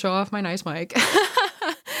wanted to show off my nice mic.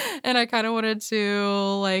 And I kind of wanted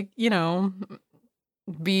to,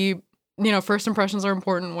 be, first impressions are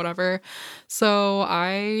important, whatever. So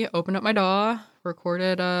I opened up my DAW,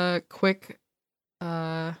 recorded a quick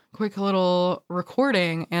little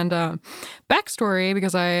recording. And backstory,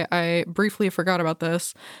 because I briefly forgot about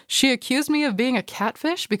this, she accused me of being a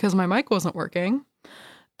catfish because my mic wasn't working.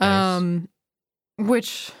 Nice.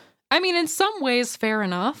 Which, I mean, in some ways, fair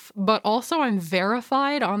enough, but also I'm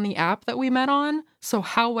verified on the app that we met on. So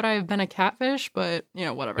how would I have been a catfish? But,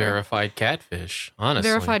 whatever. Verified catfish, honestly.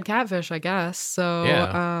 Verified catfish, I guess. So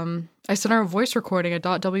yeah. I sent her a voice recording, a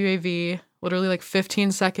 .wav, literally like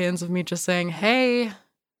 15 seconds of me just saying, hey,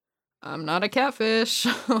 I'm not a catfish.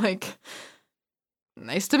 Like,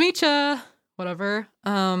 nice to meet ya. Whatever.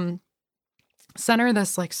 Sent her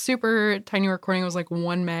this like super tiny recording. It was like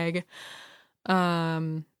 1 meg.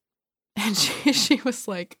 And she was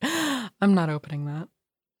like, I'm not opening that.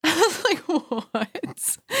 I was like,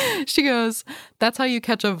 what? She goes, that's how you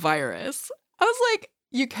catch a virus. I was like,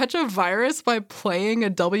 you catch a virus by playing a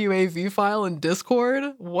WAV file in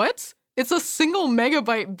Discord? What? It's a single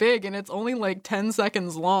megabyte big and it's only like 10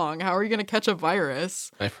 seconds long. How are you going to catch a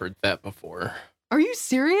virus? I've heard that before. Are you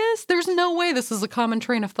serious? There's no way this is a common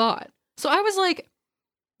train of thought. So I was like,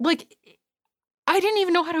 I didn't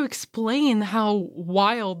even know how to explain how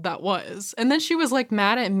wild that was. And then she was like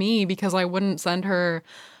mad at me because I wouldn't send her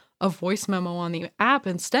a voice memo on the app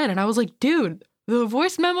instead. And I was like, dude, the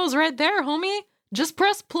voice memo's right there, homie. Just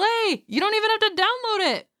press play. You don't even have to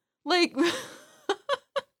download it. Like,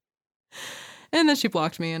 and then she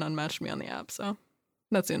blocked me and unmatched me on the app. So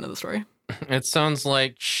that's the end of the story. It sounds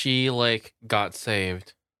like she got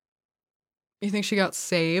saved. You think she got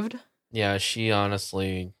saved? Yeah, she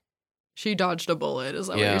honestly. She dodged a bullet. Is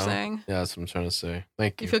that what you're saying? Yeah, that's what I'm trying to say.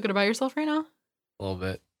 Thank you. You feel good about yourself right now? A little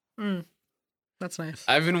bit. That's nice.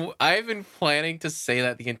 I've been planning to say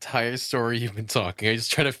that the entire story you've been talking. I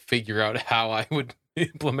just trying to figure out how I would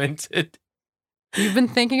implement it. You've been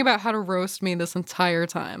thinking about how to roast me this entire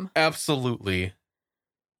time. Absolutely.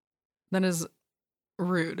 That is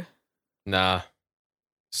rude. Nah.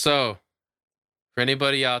 So, for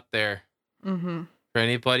anybody out there, Mm-hmm. for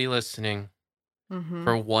anybody listening, Mm-hmm.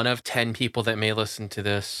 for one of 10 people that may listen to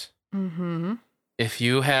this, Mm-hmm. if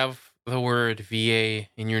you have the word VA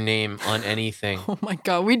in your name on anything. Oh my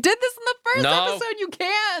god, we did this in the first episode. You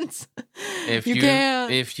can't.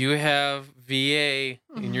 If you have VA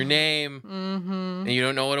in your name and you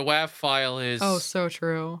don't know what a WAV file is. Oh, so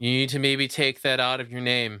true. You need to maybe take that out of your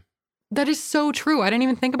name. That is so true. I didn't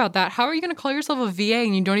even think about that. How are you going to call yourself a VA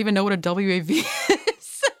and you don't even know what a WAV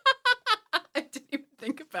is? I didn't even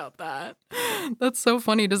think about that. That's so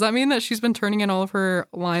funny. Does that mean that she's been turning in all of her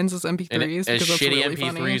lines as MP3s? And because as that's shitty really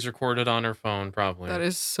MP3s funny. recorded on her phone, probably. That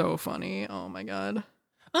is so funny. Oh my god.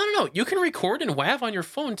 I don't know. You can record in WAV on your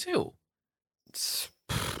phone too. She's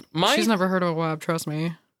never heard of a WAV, trust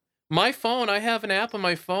me. My phone, I have an app on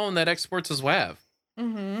my phone that exports as WAV.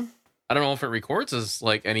 Mm-hmm. I don't know if it records as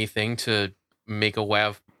anything to make a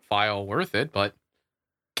WAV file worth it, but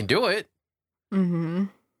can do it. Mm-hmm.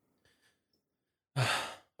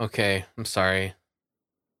 Okay, I'm sorry.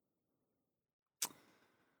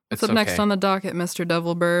 What's up next on the docket, Mr.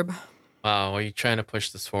 Devil Burb? Wow, are you trying to push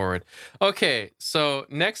this forward? Okay, so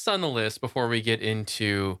next on the list before we get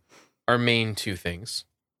into our main two things.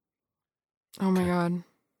 Oh my god.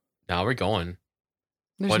 Now we're going.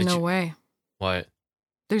 There's no way. What?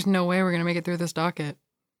 There's no way we're going to make it through this docket.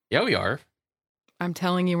 Yeah, we are. I'm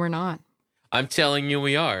telling you we're not. I'm telling you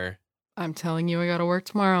we are. I'm telling you I got to work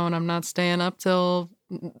tomorrow and I'm not staying up till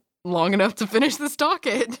long enough to finish this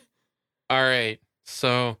docket. All right.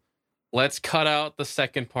 So let's cut out the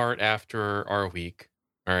second part after our week.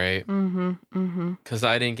 All right. Mm-hmm. Mm-hmm. Because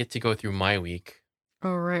I didn't get to go through my week.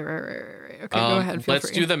 Oh, right. Okay, go ahead. Feel let's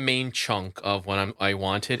free. do the main chunk of what I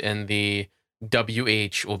wanted, and the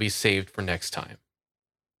WH will be saved for next time.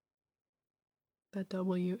 The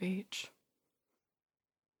WH.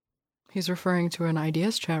 He's referring to an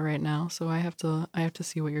ideas chat right now, so I have to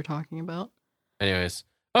see what you're talking about. Anyways.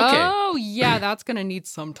 Okay. Oh, yeah, that's going to need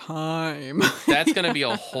some time. That's going to be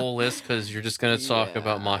a whole list because you're just going to talk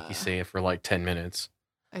about Maki Seiya for like 10 minutes.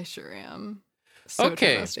 I sure am. So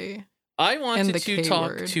okay. Trusty. I wanted to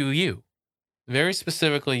talk to you. Very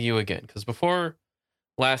specifically you again. Because before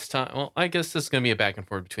last time, well, I guess this is going to be a back and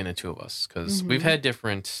forth between the two of us. Because we've had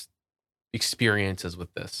different experiences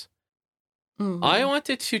with this. Mm-hmm. I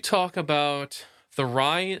wanted to talk about the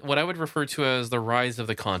rise, what I would refer to as the rise of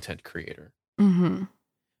the content creator. Mm-hmm.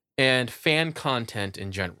 And fan content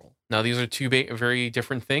in general. Now, these are two very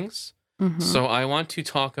different things. Mm-hmm. So I want to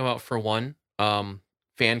talk about, for one,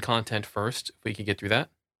 fan content first, if we could get through that.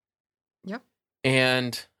 Yep.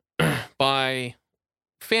 And by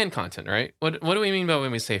fan content, right? What do we mean by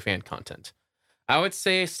when we say fan content? I would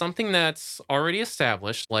say something that's already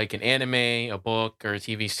established, like an anime, a book, or a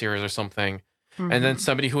TV series or something. Mm-hmm. And then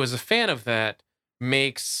somebody who is a fan of that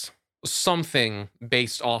makes something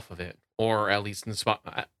based off of it. Or at least inspired.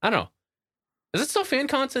 I don't know. Is it still fan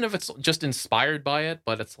content if it's just inspired by it,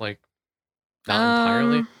 but it's like not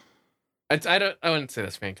entirely? I wouldn't say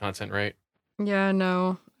that's fan content, right? Yeah,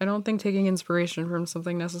 no. I don't think taking inspiration from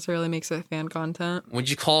something necessarily makes it fan content. Would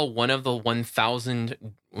you call one of the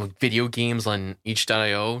 1,000 video games on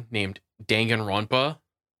itch.io named Danganronpa?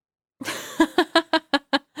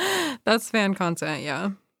 That's fan content,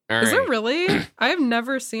 yeah. All Is it really? I've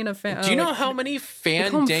never seen a fan. Do you know how many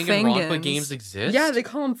fan Danganronpa games exist? Yeah, they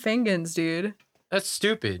call them fangans, dude. That's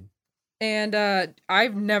stupid. And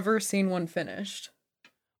I've never seen one finished.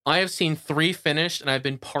 I have seen 3 finished, and I've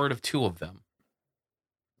been part of 2 of them.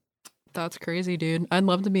 That's crazy, dude. I'd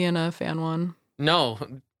love to be in a fan one. No,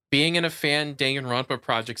 being in a fan Danganronpa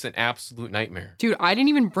project's an absolute nightmare. Dude, I didn't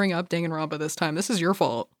even bring up Danganronpa this time. This is your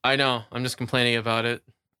fault. I know. I'm just complaining about it.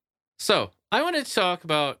 So, I wanted to talk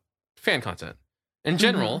about fan content. In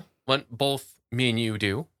general, what both me and you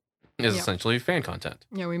do is essentially fan content.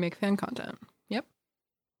 Yeah, we make fan content. Yep.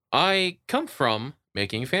 I come from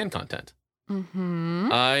making fan content. Mm-hmm.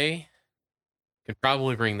 I could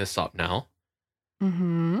probably bring this up now.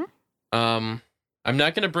 Mm-hmm. I'm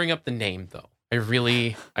not going to bring up the name, though. I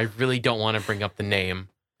really don't want to bring up the name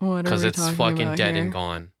because it's fucking dead and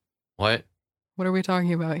gone. What? What are we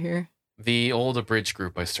talking about here? The old abridged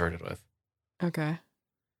group I started with. Okay.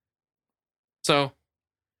 So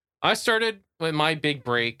I started with my big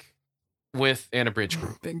break with an abridged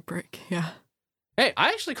group. Big break. Yeah. Hey, I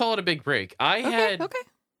actually call it a big break. Okay.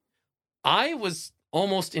 I was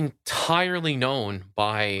almost entirely known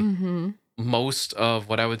by most of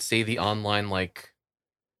what I would say the online, like,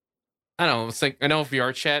 I don't know, it's like, I know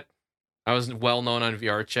VR chat. I was well known on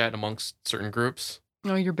VR chat amongst certain groups.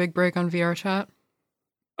 Oh, your big break on VR chat?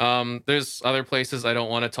 There's other places I don't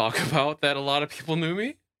want to talk about that a lot of people knew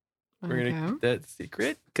me. We're gonna keep that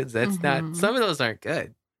secret because that's not, some of those aren't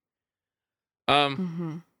good.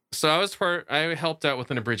 So I helped out with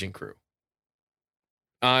an abridging crew.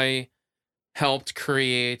 I helped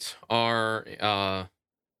create our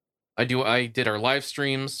I did our live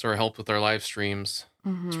streams, or helped with our live streams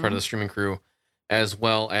as part of the streaming crew, as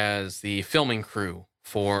well as the filming crew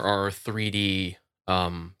for our 3D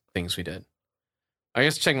things we did. I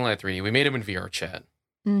guess checking live 3D. We made them in VR chat.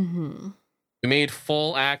 We made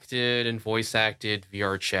full acted and voice acted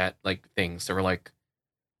VR chat like things that were like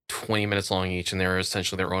 20 minutes long each, and they were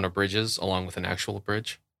essentially their own abridges along with an actual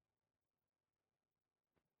abridge.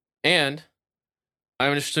 And I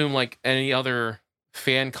would assume, like any other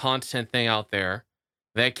fan content thing out there,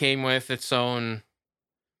 that came with its own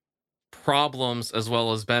problems as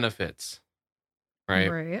well as benefits.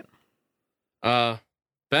 Right?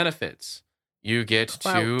 Benefits. You get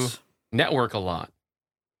to network a lot.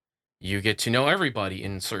 You get to know everybody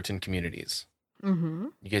in certain communities.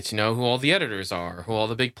 You get to know who all the editors are, who all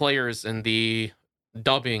the big players in the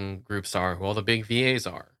dubbing groups are, who all the big VAs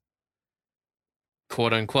are.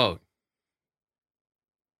 Quote unquote.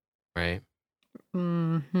 Right?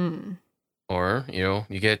 Or, you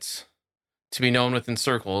get to be known within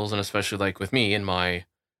circles, and especially like with me and my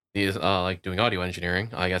like doing audio engineering,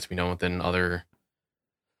 I got to be known within other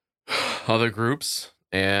groups,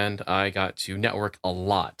 and I got to network a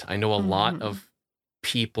lot. I know a lot of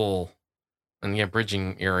people in the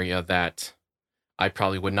abridging area that I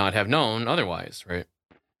probably would not have known otherwise, right?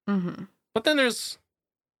 But then there's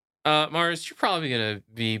Mars, you're probably gonna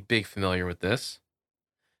be big familiar with this.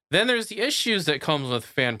 Then there's the issues that comes with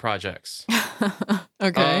fan projects.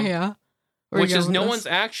 Okay, yeah. Which is no one's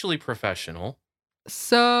actually professional.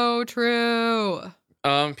 So true.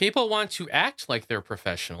 People want to act like they're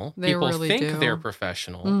professional. They people really think do. they're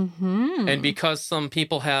professional. And because some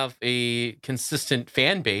people have a consistent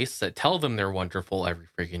fan base that tell them they're wonderful every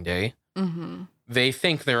freaking day, they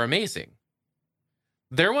think they're amazing.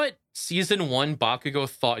 They're what season 1 Bakugo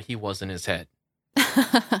thought he was in his head.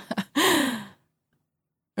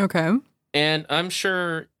 Okay. And I'm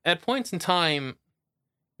sure at points in time,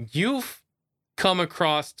 you've come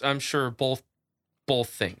across, I'm sure, both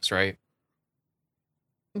things, right?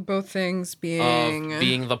 Both things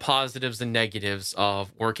being the positives and negatives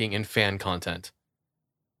of working in fan content.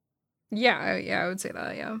 Yeah, I would say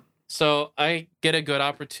that, yeah. So I get a good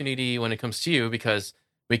opportunity when it comes to you because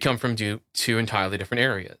we come from two entirely different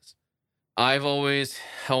areas. I've always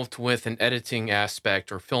helped with an editing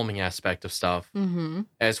aspect or filming aspect of stuff,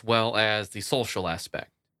 as well as the social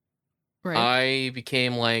aspect. Right. I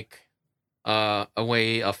became like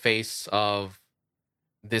a face of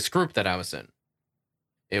this group that I was in.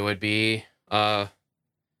 It would be,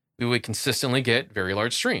 we would consistently get very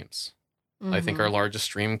large streams. I think our largest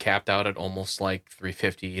stream capped out at almost like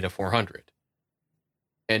 350 to 400.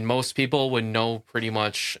 And most people would know pretty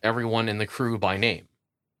much everyone in the crew by name.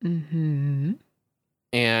 And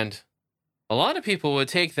a lot of people would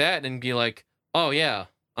take that and be like, oh yeah,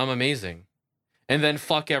 I'm amazing. And then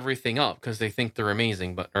fuck everything up because they think they're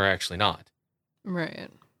amazing, but are actually not. Right.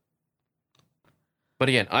 But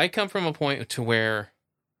again, I come from a point to where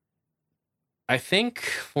I think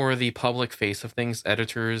for the public face of things,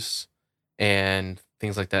 editors and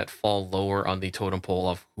things like that fall lower on the totem pole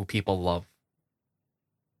of who people love.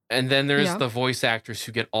 And then there's the voice actors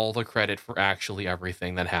who get all the credit for actually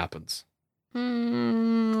everything that happens.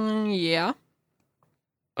 Yeah.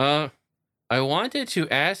 I wanted to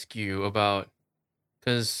ask you about,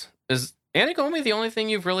 because is Anagomi the only thing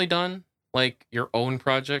you've really done? Like your own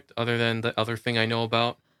project other than the other thing I know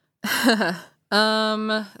about?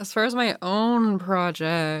 As far as my own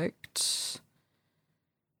project,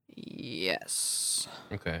 yes.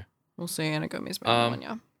 Okay. We'll say Anagomi's my own one,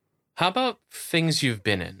 yeah. How about things you've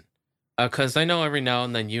been in? Because I know every now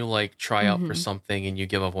and then you like try out for something and you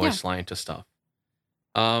give a voice line to stuff.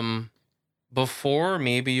 Before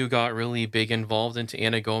maybe you got really big involved into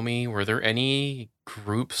Anagomi, were there any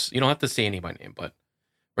groups? You don't have to say any by name, but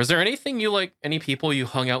was there anything you like, any people you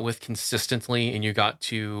hung out with consistently and you got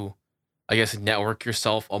to, I guess, network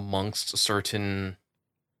yourself amongst certain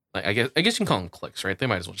Like, I guess you can call them cliques, right? They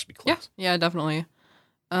might as well just be Yeah, cliques. yeah, definitely.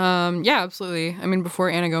 Yeah, absolutely. I mean, before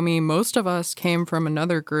Anagami, most of us came from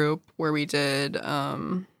another group where we did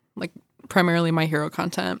like primarily My Hero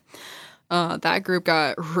content. That group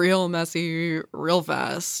got real messy real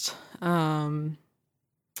fast. I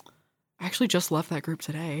actually just left that group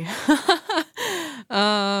today.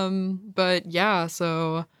 But yeah,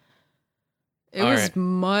 so it All was right.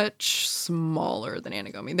 much smaller than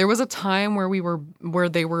Anagami. There was a time where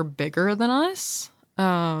they were bigger than us.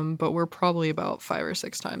 But we're probably about 5 or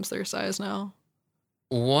 6 times their size now.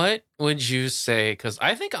 What would you say? Because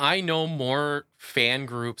I think I know more fan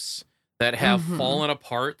groups that have Mm-hmm. fallen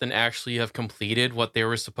apart than actually have completed what they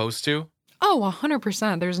were supposed to. Oh,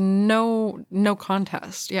 100%. There's no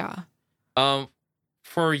contest. Yeah. Um,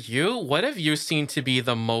 for you, what have you seen to be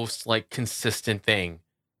the most like consistent thing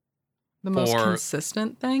The most for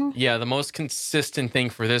consistent thing? yeah, the most consistent thing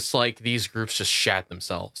for this like these groups just shat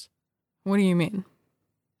themselves. What do you mean?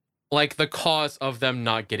 Like the cause of them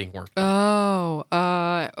not getting work done. Oh,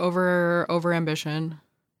 over ambition.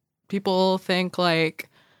 People think like,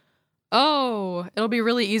 oh, it'll be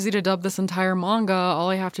really easy to dub this entire manga. All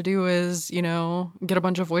I have to do is, get a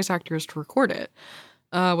bunch of voice actors to record it.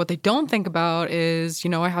 What they don't think about is,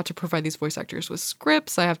 I have to provide these voice actors with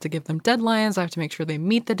scripts. I have to give them deadlines. I have to make sure they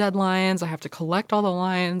meet the deadlines. I have to collect all the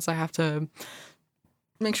lines. I have to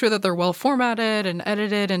make sure that they're well formatted and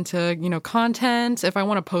edited into, content. If I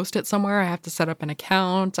want to post it somewhere, I have to set up an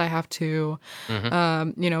account. I have to,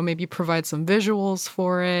 Mm-hmm. maybe provide some visuals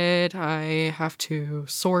for it. I have to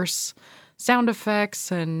source sound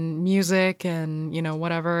effects and music and,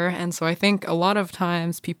 whatever. And so I think a lot of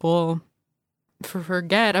times people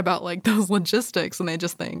forget about like those logistics and they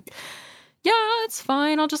just think, yeah, it's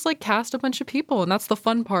fine. I'll just like cast a bunch of people. And that's the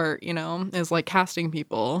fun part, is like casting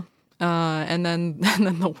people. And then and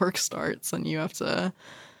then the work starts and you have to,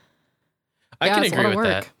 I yeah, can it's a lot agree of with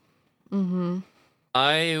that. work. Mm-hmm.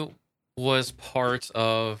 I was part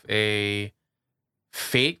of a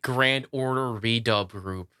Fate Grand Order redub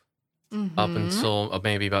group up Mm-hmm. until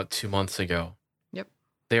maybe about 2 months ago. Yep.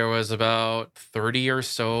 There was about 30 or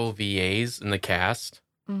so VAs in the cast,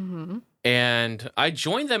 Mm-hmm. and I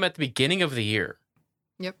joined them at the beginning of the year.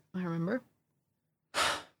 Yep. I remember.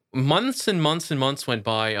 Months and months and months went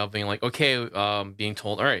by of being like, okay, being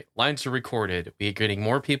told, all right, lines are recorded. We're getting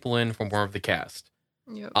more people in from more of the cast.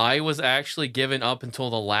 Yep. I was actually given up until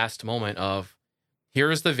the last moment of,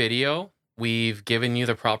 here's the video. We've given you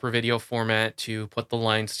the proper video format to put the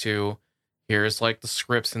lines to. Here's like the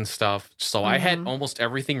scripts and stuff. So I had Mm-hmm. almost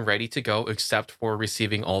everything ready to go except for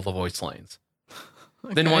receiving all the voice lines.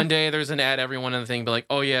 Then Okay. one day there's an ad, everyone in the thing be like,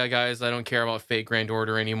 oh yeah, guys, I don't care about Fate Grand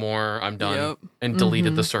Order anymore. I'm done. Yep. And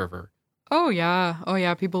deleted Mm-hmm. the server. Oh yeah. Oh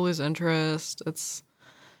yeah. People lose interest.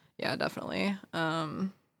 Yeah, definitely.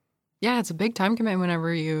 Yeah, it's a big time commitment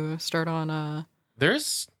whenever you start on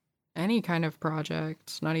There's any kind of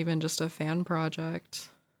project, not even just a fan project.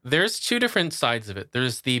 there's two different sides of it.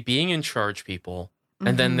 There's the being in charge people,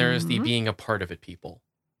 and then there's the Mm-hmm. being a part of it people.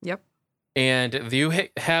 Yep. And you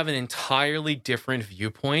have an entirely different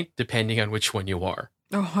viewpoint depending on which one you are.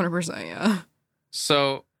 Oh, 100%, yeah.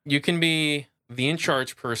 So you can be the in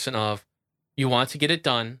charge person of you want to get it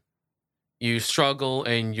done, you struggle,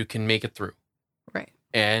 and you can make it through. Right.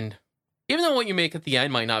 And even though what you make at the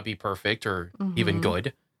end might not be perfect or even Mm-hmm.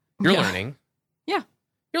 good, you're Yeah. learning. Yeah.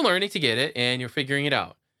 You're learning to get it and you're figuring it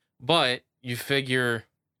out. But you figure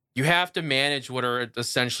you have to manage what are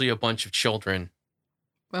essentially a bunch of children.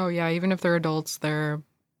 Oh, yeah, even if they're adults,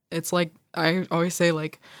 it's like, I always say,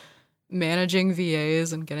 like, managing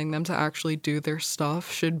VAs and getting them to actually do their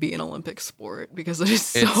stuff should be an Olympic sport because it is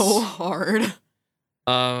so It's hard.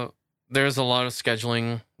 there's a lot of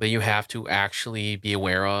scheduling that you have to actually be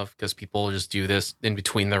aware of because people just do this in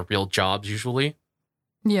between their real jobs usually.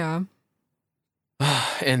 Yeah.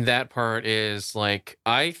 And that part is like,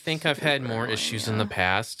 I think I've had Super more annoying, issues in the yeah.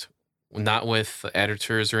 past, not with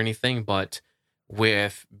editors or anything, but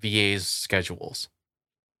with VA's schedules.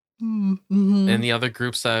 Mm-hmm. And the other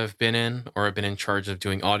groups I've been in or have been in charge of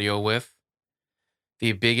doing audio with,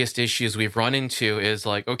 the biggest issues we've run into is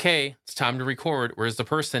like, okay, it's time to record. Where's the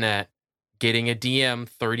person at? Getting a DM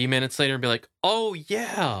 30 minutes later and be like, oh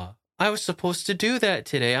yeah, I was supposed to do that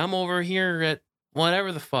today. I'm over here at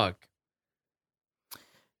whatever the fuck.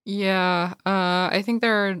 Yeah, I think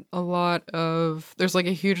there's like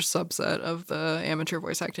a huge subset of the amateur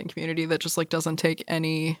voice acting community that just like doesn't take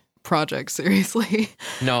any project seriously.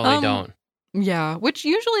 No, they Um, don't. yeah, which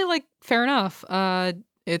usually like fair enough.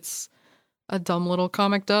 It's a dumb little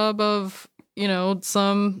comic dub of,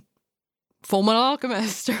 some Full Metal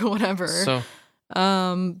Alchemist or whatever. So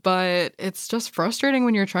But it's just frustrating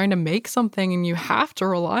when you're trying to make something and you have to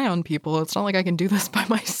rely on people. It's not like I can do this by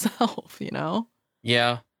myself, you know?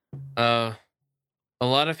 Yeah. A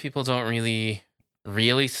lot of people don't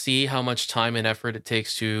really see how much time and effort it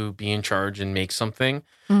takes to be in charge and make something.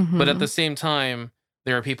 But at Mm-hmm. the same time,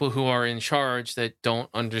 there are people who are in charge that don't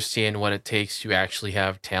understand what it takes to actually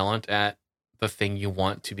have talent at the thing you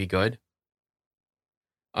want to be good.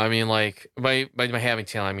 I mean, like by having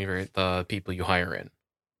talent, I mean the people you hire in.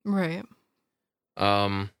 Right.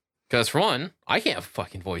 Because for one, I can't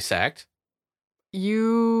fucking voice act.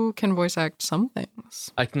 You can voice act some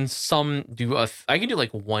things. I can I can do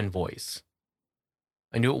like one voice.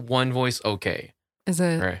 I do one voice okay. Is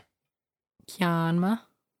it All right, Kianma?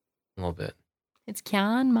 a little bit. It's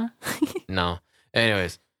Kianma. No.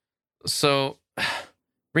 Anyways, so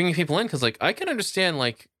bringing people in because like I can understand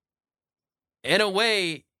like in a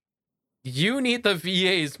way you need the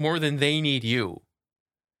VAs more than they need you.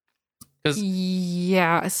 Because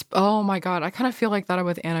Yeah. Oh my God. I kind of feel like that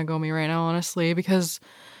with Anagomi right now, honestly, because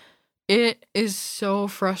it is so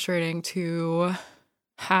frustrating to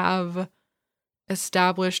have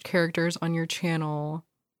established characters on your channel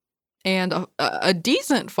and a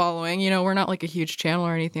decent following. You know, we're not like a huge channel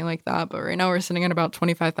or anything like that, but right now we're sitting at about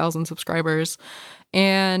 25,000 subscribers.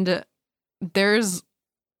 And there's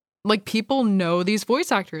like people know these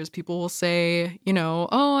voice actors. People will say,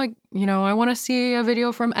 oh, I want to see a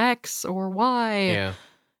video from X or Y. yeah,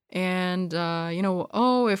 And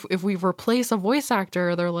oh, if we replace a voice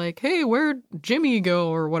actor, they're like, hey, where'd Jimmy go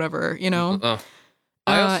or whatever, I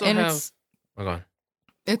also and have. Oh, go on.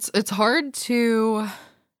 it's hard to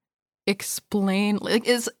explain. Like,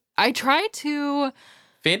 is I try to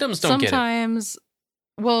Fandoms don't get it. sometimes.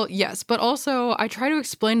 Well, yes, but also I try to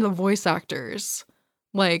explain to the voice actors,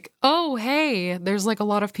 like, oh, hey, there's like a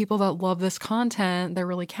lot of people that love this content. They're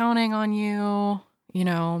really counting on you.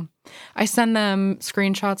 I send them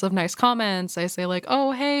screenshots of nice comments. I say like,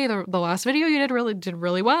 oh, hey, the last video you did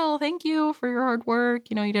really well. Thank you for your hard work.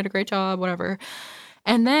 You did a great job, whatever.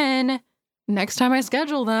 And then next time I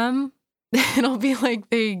schedule them, it'll be like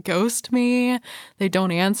they ghost me. They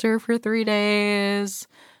don't answer for 3 days.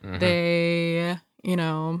 Mhm. They,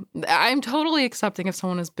 I'm totally accepting if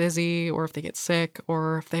someone is busy or if they get sick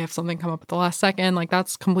or if they have something come up at the last second. Like,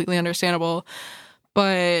 that's completely understandable.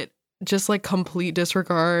 But just like complete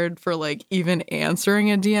disregard for like even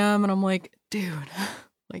answering a DM. And I'm like, dude,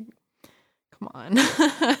 like, come on.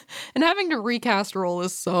 And having to recast role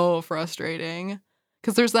is so frustrating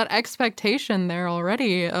because there's that expectation there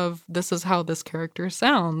already of this is how this character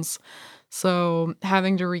sounds. So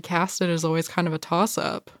having to recast it is always kind of a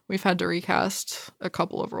toss-up. We've had to recast a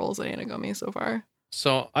couple of roles at Anagomi so far.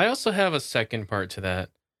 So I also have a second part to that.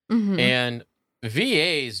 Mm-hmm. And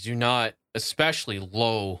VAs do not, especially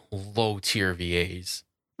low tier VAs.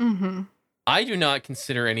 Mm-hmm. I do not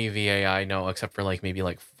consider any VA I know, except for like maybe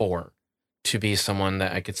like 4, to be someone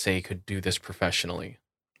that I could say could do this professionally.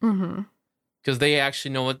 Mm-hmm. Because they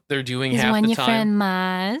actually know what they're doing Is half one the your time. friend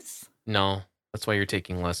Maz? No, that's why you're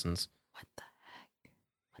taking lessons. What the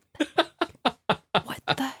heck?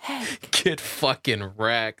 What the heck? Get fucking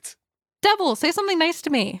wrecked. Devil, say something nice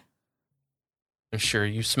to me. I'm sure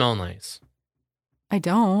you smell nice. I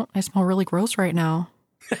don't. I smell really gross right now.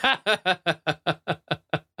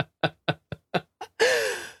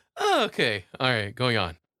 Okay. All right. Going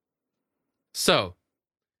on. So,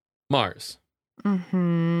 Mars.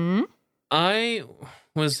 Mm-hmm. I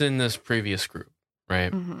was in this previous group,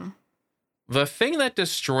 right? Mm-hmm. The thing that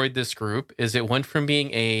destroyed this group is it went from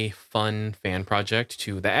being a fun fan project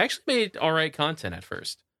to that actually made all right content at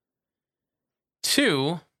first,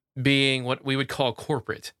 to being what we would call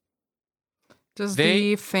corporate. Does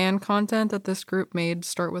the fan content that this group made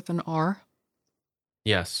start with an R?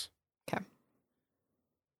 Yes. Okay.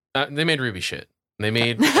 They made Ruby shit. They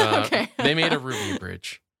made Okay. They made a Ruby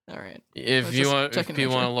bridge. All right. If you want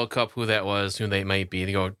to look up who that was, who they might be,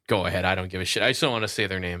 you go ahead. I don't give a shit. I just don't want to say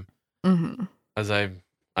their name. Mm-hmm. As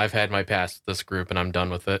I've had my past with this group and I'm done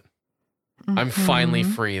with it. Mm-hmm. I'm finally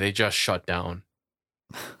free. They just shut down.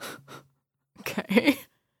 Okay.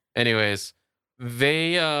 Anyways,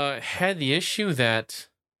 they had the issue that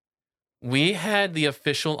we had the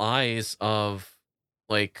official eyes of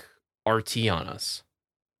like RT on us.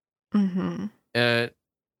 Mm-hmm.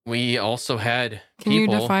 We also had Can you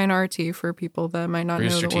define RT for people that might not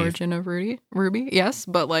know the origin of Ruby? Yes,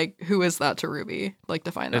 but like, who is that to Ruby? Like,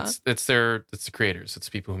 define that. It's the creators. It's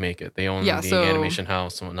the people who make it. They own the animation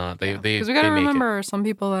house and whatnot. Because we gotta remember, some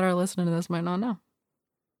people that are listening to this might not know.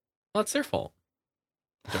 Well, it's their fault.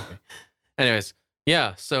 Okay. Anyways,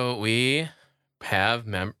 yeah. So we have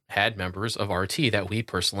had members of RT that we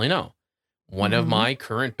personally know. one of my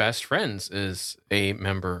current best friends is a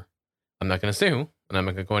member. I'm not going to say who, and I'm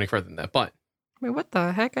not going to go any further than that, but. Wait, what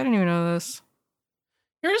the heck? I didn't even know this.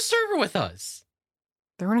 You're in a server with us.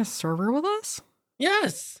 They're in a server with us?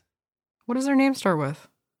 Yes. What does their name start with?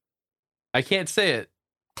 I can't say it.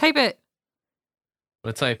 Type it. I'm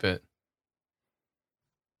going to type it.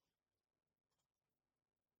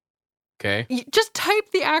 Okay. Just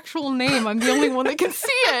type the actual name. I'm the only one that can see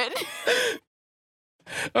it.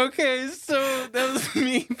 Okay, so that was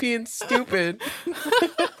me being stupid.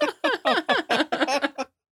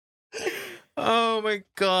 Oh my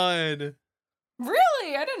god.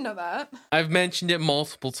 Really? I didn't know that. I've mentioned it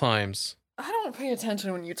multiple times. I don't pay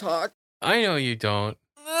attention when you talk. I know you don't.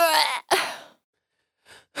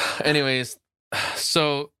 Anyways,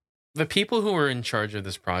 so the people who were in charge of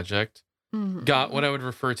this project got what I would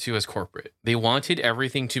refer to as corporate. They wanted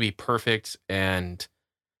everything to be perfect, and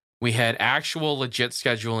we had actual legit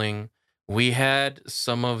scheduling. We had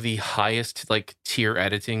some of the highest like tier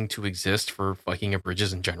editing to exist for fucking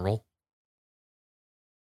bridges in general.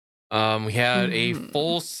 We had a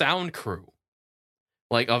full sound crew,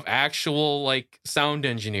 like of actual like sound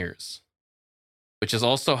engineers, which is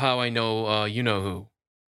also how I know you know who.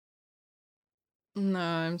 No,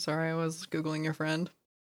 I'm sorry. I was Googling your friend.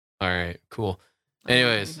 All right, cool.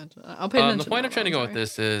 Anyways, I'll pay attention. The point I'm trying to go with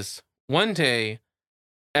this is one day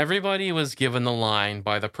everybody was given the line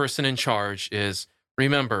by the person in charge is,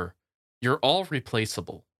 remember, you're all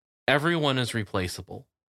replaceable. Everyone is replaceable.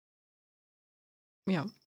 Yeah.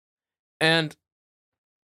 And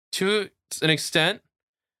to an extent,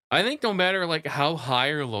 I think no matter like how high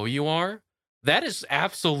or low you are, that is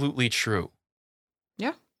absolutely true.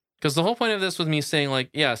 Yeah. Because the whole point of this was me saying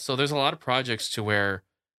like, yeah, so there's a lot of projects to where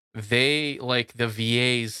they like the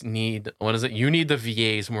VAs need, what is it? You need the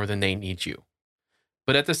VAs more than they need you.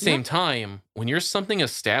 But at the same time, when you're something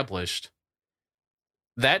established,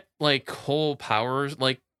 that like whole power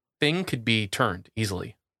like thing could be turned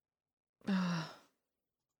easily.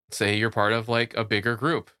 Say you're part of like a bigger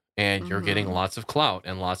group and you're getting lots of clout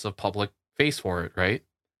and lots of public face for it, right?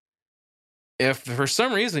 If for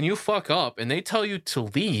some reason you fuck up and they tell you to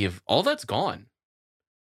leave, all that's gone.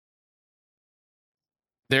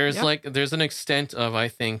 There's there's an extent of, I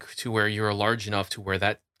think, to where you're large enough to where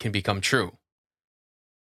that can become true.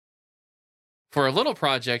 For a little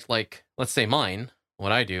project like, let's say mine,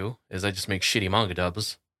 what I do is I just make shitty manga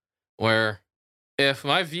dubs, where if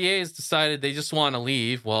my VAs decided they just want to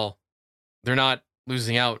leave, well, they're not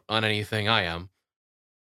losing out on anything I am.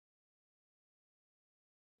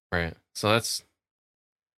 Right. So that's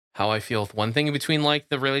how I feel with one thing in between, like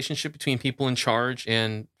the relationship between people in charge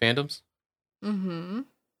and fandoms.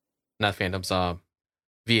 Not fandoms,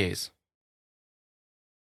 VAs.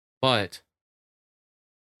 But,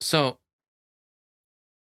 so,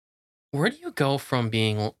 where do you go from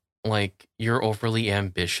being like you're overly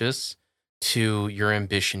ambitious to your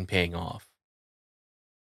ambition paying off?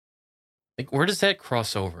 Like, where does that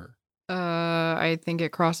cross over? I think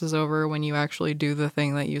it crosses over when you actually do the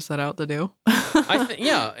thing that you set out to do.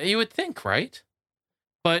 Yeah, you would think, right?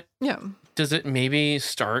 But yeah, does it maybe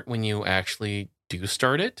start when you actually do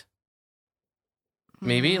start it?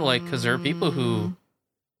 Maybe like because there are people who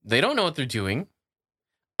they don't know what they're doing.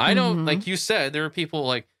 I don't, like you said, there are people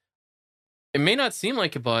like, it may not seem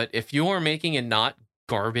like it, but if you are making a not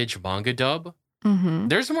garbage manga dub,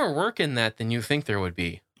 there's more work in that than you think there would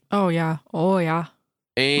be. Oh yeah.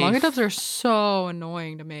 Manga dubs are so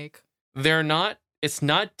annoying to make. They're not, it's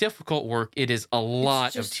not difficult work. It is a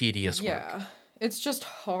lot of tedious work. Yeah. It's just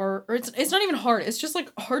hard. Or it's not even hard. It's just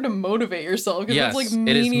like hard to motivate yourself. Yes, it's like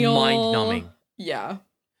it is mind numbing. Yeah.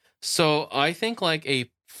 So I think like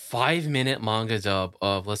a 5-minute manga dub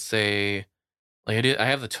of, let's say, like I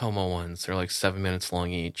have the Tomo ones. They're like 7 minutes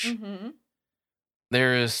long each.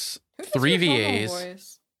 There's 3 VAs.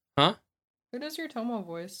 Voice? Huh? Who does your Tomo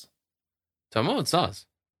voice? Tomo and Zaz.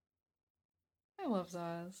 I love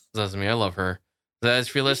Zaz. Zaz, me, I love her. Zaz,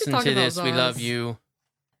 if you're listening to this, we love you.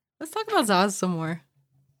 Let's talk about Zaz some more.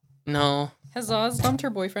 No. Has Zaz dumped her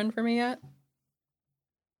boyfriend for me yet?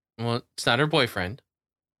 Well, it's not her boyfriend.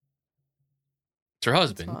 It's her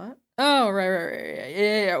husband. It's not? Oh, right.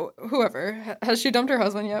 Yeah. Whoever. Has she dumped her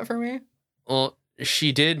husband yet for me? Well,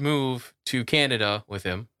 she did move to Canada with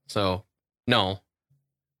him, so no.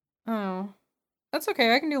 Oh. That's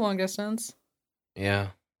okay. I can do long distance. Yeah.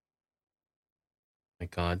 My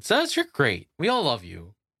God. Zaz, you're great. We all love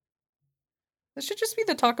you. This should just be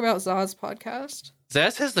the Talk About Zaz podcast.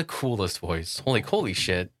 Zaz has the coolest voice. Holy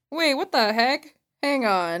shit. Wait, what the heck? Hang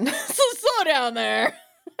on. So slow down there.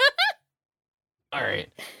 All right.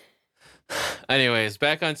 Anyways,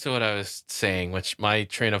 back onto what I was saying, which my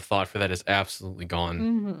train of thought for that is absolutely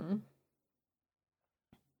gone.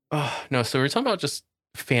 Mm-hmm. No, so we're talking about just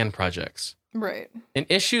fan projects. Right. And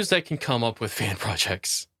issues that can come up with fan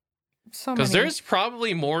projects. So Because many. there's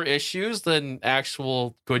probably more issues than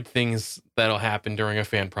actual good things that'll happen during a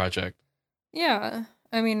fan project. Yeah.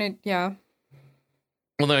 I mean, yeah.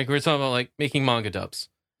 Well, like we're talking about like making manga dubs.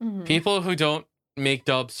 Mm-hmm. People who don't make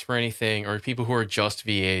dubs for anything, or people who are just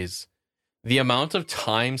VAs, the amount of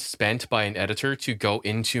time spent by an editor to go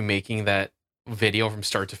into making that video from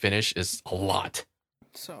start to finish is a lot.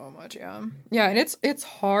 So much, yeah. Yeah, and it's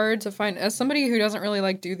hard to find, as somebody who doesn't really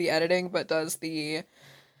like do the editing but does the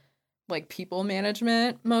like people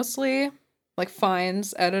management mostly, like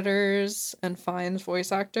finds editors and finds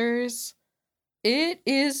voice actors. It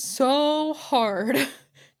is so hard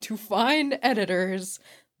to find editors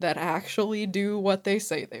that actually do what they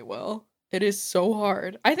say they will. It is so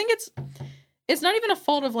hard. I think it's not even a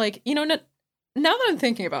fault of like, now that I'm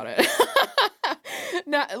thinking about it.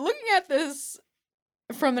 Now, looking at this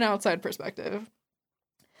from an outside perspective,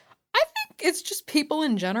 I think it's just people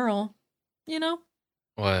in general,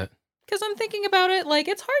 What? Because I'm thinking about it, like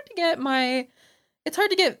it's hard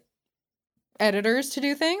to get editors to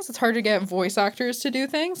do things. It's hard to get voice actors to do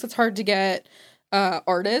things. It's hard to get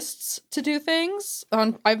artists to do things.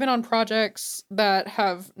 I've been on projects that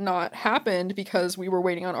have not happened because we were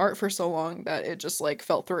waiting on art for so long that it just like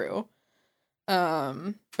fell through.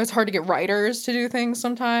 It's hard to get writers to do things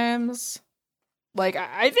sometimes. Like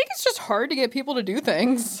I think it's just hard to get people to do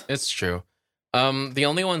things. It's true. The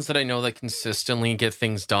only ones that I know that consistently get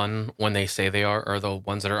things done when they say they are the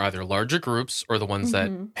ones that are either larger groups or the ones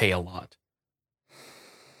that pay a lot.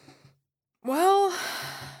 Well,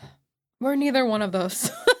 we're neither one of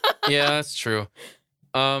those. Yeah, that's true.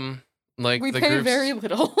 Like we the pay groups, very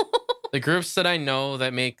little. the groups that I know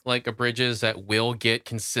that make like abridges that will get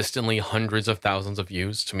consistently hundreds of thousands of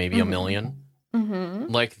views to maybe a million. Mm-hmm.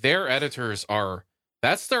 Like their editors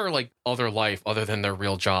that's their like other life other than their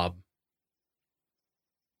real job.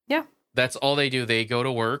 Yeah. That's all they do. They go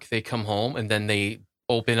to work, they come home, and then they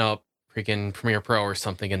open up freaking Premiere Pro or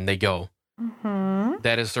something and they go. Mm-hmm.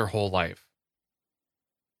 That is their whole life.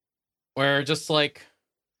 Where just like,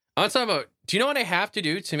 I'm talking about, do you know what I have to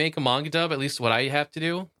do to make a manga dub? At least what I have to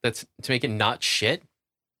do that's to make it not shit?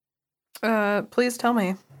 Please tell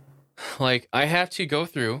me. Like, I have to go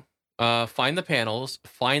through, find the panels,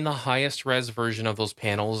 find the highest res version of those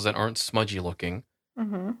panels that aren't smudgy looking,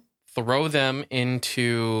 throw them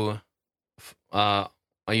into, I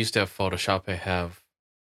used to have Photoshop, I have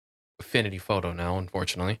Affinity Photo now,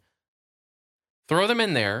 unfortunately. Throw them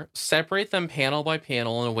in there, separate them panel by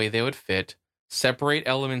panel in a way they would fit, separate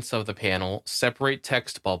elements of the panel, separate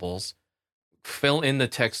text bubbles, fill in the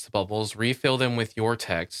text bubbles, refill them with your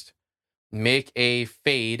text, make a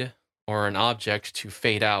fade or an object to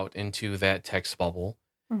fade out into that text bubble,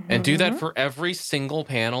 and do that for every single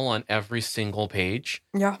panel on every single page.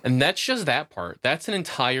 Yeah. And that's just that part. That's an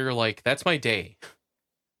entire, like, that's my day.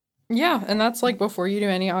 Yeah, and that's like before you do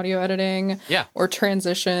any audio editing. Yeah. Or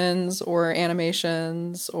transitions or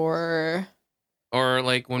animations or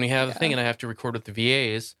like when we have a thing and I have to record with the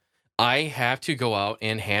VAs, I have to go out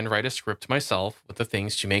and handwrite a script myself with the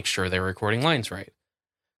things to make sure they're recording lines right.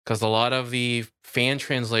 Because a lot of the fan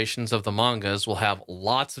translations of the mangas will have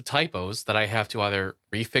lots of typos that I have to either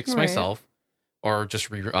refix myself or just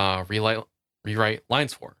rewrite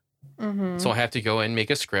lines for. So I have to go and make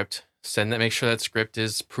a script, make sure that script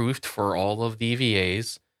is proofed for all of the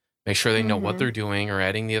VAs, make sure they know what they're doing or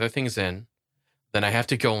adding the other things in. Then I have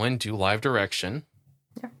to go and do live direction,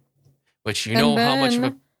 which how much of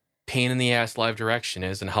a pain in the ass live direction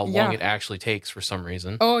is and how long it actually takes for some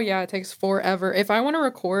reason. Oh yeah, it takes forever. If I want to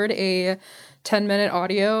record a 10-minute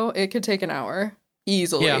audio, it could take an hour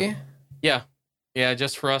easily. Yeah,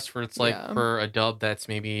 just for us, for a dub that's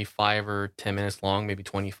maybe 5 or 10 minutes long, maybe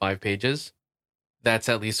 25 pages, that's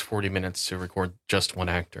at least 40 minutes to record just one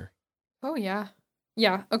actor. Oh yeah.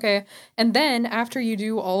 Yeah, okay. And then after you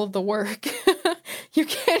do all of the work, you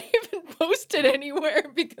can't even post it anywhere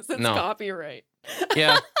because it's copyright.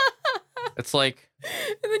 Yeah. It's like...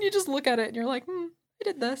 And then you just look at it and you're like, I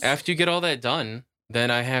did this. After you get all that done, then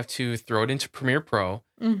I have to throw it into Premiere Pro,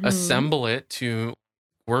 assemble it to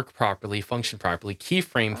work properly, function properly,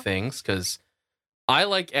 keyframe things, because I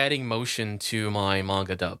like adding motion to my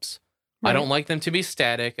manga dubs. I don't like them to be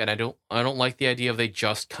static, and I don't like the idea of they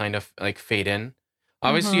just kind of like fade in.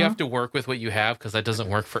 Obviously, you have to work with what you have because that doesn't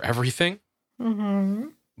work for everything.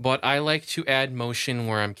 But I like to add motion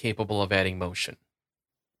where I'm capable of adding motion.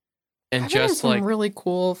 And I've just some really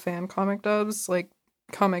cool fan comic dubs, like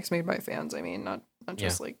comics made by fans. I mean, not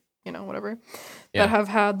just like whatever, Yeah. that have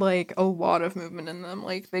had like a lot of movement in them.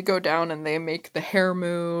 Like they go down and they make the hair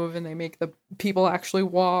move, and they make the people actually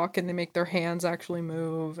walk, and they make their hands actually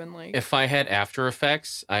move, and like If I had After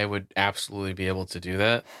Effects, I would absolutely be able to do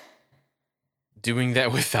that. Doing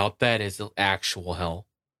that without that is actual hell.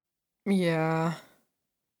 yeah.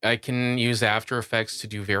 I can use After Effects to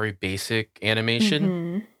do very basic animation,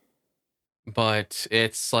 Mhm. but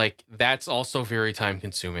it's like that's also very time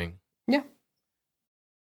consuming. Yeah.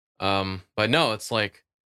 But no, it's like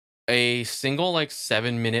a single like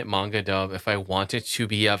 7-minute manga dub, if I want it to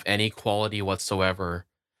be of any quality whatsoever,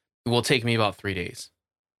 it will take me about 3 days.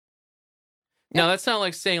 Yeah. Now that's not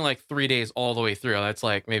like saying like 3 days all the way through. That's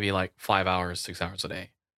like maybe like 5 hours, 6 hours a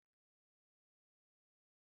day.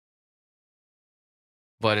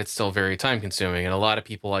 But it's still very time consuming. And a lot of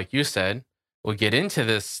people, like you said, will get into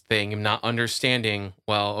this thing not understanding,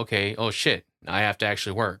 well, okay, oh shit, I have to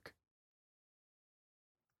actually work.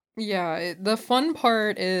 Yeah, the fun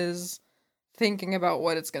part is thinking about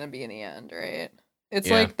what it's gonna be in the end, right? It's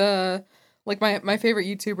Yeah. like my favorite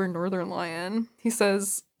YouTuber, Northern Lion. He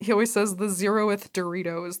always says the zeroth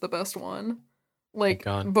Dorito is the best one. Thank Like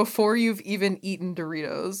God. before you've even eaten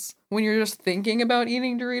Doritos, when you're just thinking about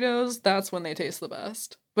eating Doritos, that's when they taste the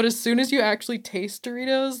best. But as soon as you actually taste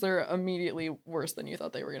Doritos, they're immediately worse than you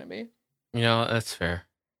thought they were gonna be. That's fair.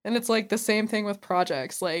 And it's like the same thing with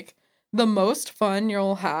projects. Like the most fun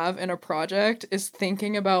you'll have in a project is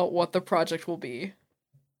thinking about what the project will be.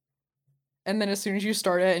 And then as soon as you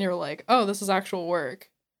start it and you're like, "Oh, this is actual work."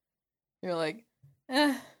 You're like,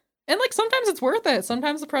 "Eh." And like sometimes it's worth it.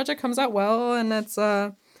 Sometimes the project comes out well and it's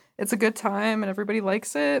a good time and everybody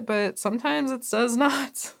likes it, but sometimes it does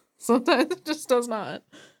not. Sometimes it just does not.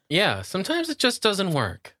 Yeah, sometimes it just doesn't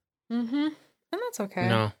work. Mhm. And that's You okay.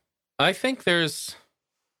 know, I think there's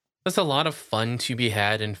a lot of fun to be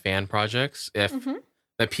had in fan projects if Mhm.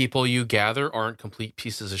 the people you gather aren't complete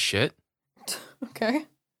pieces of shit. Okay.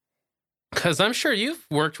 Because I'm sure you've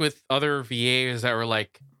worked with other VAs that were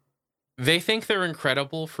like, they think they're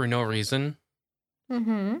incredible for no reason,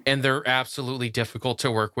 Mhm. and they're absolutely difficult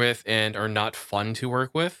to work with and are not fun to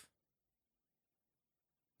work with.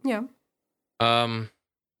 Yeah. Um,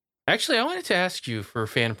 Actually, I wanted to ask you for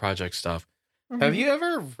fan project stuff. Have Mhm. you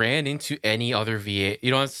ever ran into any other VA?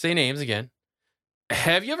 You don't have to say names again.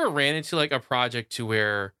 Have you ever ran into like a project to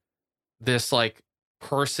where this like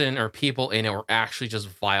person or people in it were actually just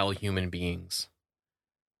vile human beings?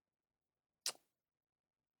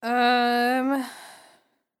 Um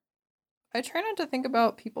I try not to think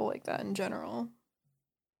about people like that in general.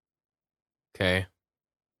 Okay.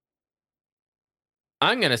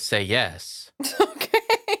 I'm going to say yes.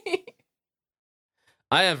 Okay.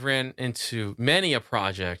 I have ran into many a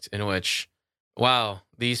project in which, wow,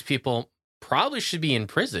 these people probably should be in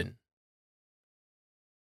prison.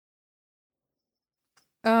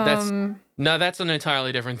 That's Um, no, that's an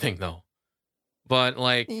entirely different thing though. But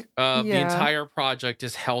like, the yeah. entire project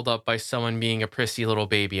is held up by someone being a prissy little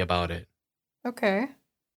baby about it. Okay.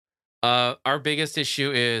 Our biggest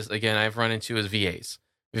issue is again I've run into is VAs.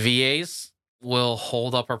 VAs will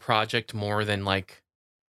hold up a project more than like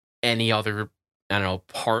any other I don't know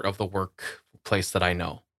part of the workplace that I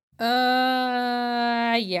know.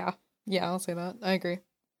 Yeah. Yeah, I'll say that. I agree.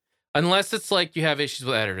 Unless it's like you have issues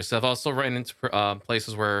with editors. I've also run into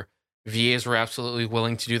places where VAs were absolutely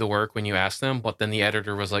willing to do the work when you asked them, but then the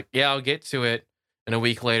editor was like, "Yeah, I'll get to it." And a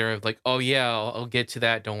week later, like, "Oh yeah, I'll get to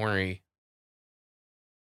that. Don't worry."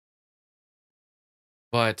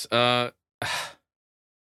 But I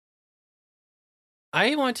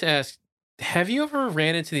want to ask, have you ever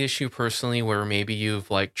ran into the issue personally where maybe you've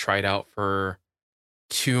like tried out for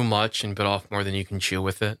too much and bit off more than you can chew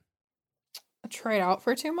with it? I tried out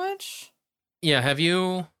for too much? Yeah, have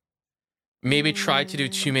you maybe tried to do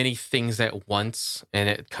too Mm, many things at once and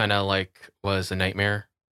it kind of like was a nightmare?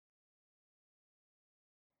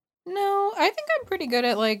 no, I think I'm pretty good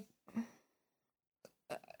at like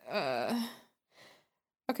uh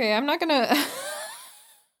okay, I'm not gonna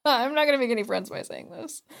I'm not gonna make any friends by saying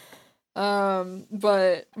this.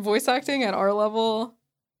 But voice acting at our level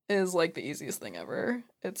is like the easiest thing ever.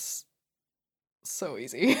 It's so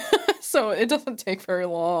easy. So it doesn't take very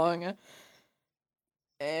long.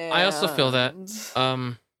 I also feel that And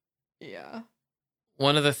um yeah.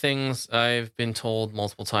 one of the things I've been told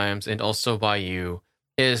multiple times and also by you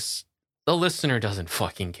is the listener doesn't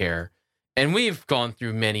fucking care. And we've gone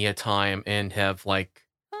through many a time and have like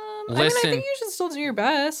I mean, I think listened. you should still do your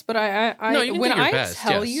best, but No, you can do when your I best,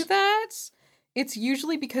 tell you yes. that, it's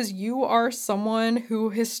usually because you are someone who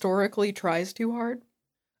historically tries too hard.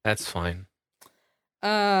 That's fine.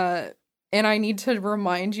 Uh, And I need to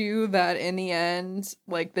remind you that in the end,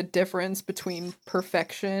 like, the difference between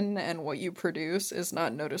perfection and what you produce is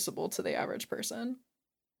not noticeable to the average person.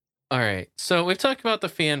 All right. So we've talked about the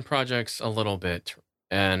fan projects a little bit,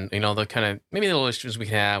 and the kind of maybe the little issues we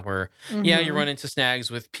can have where, yeah, you Mm-hmm. run into snags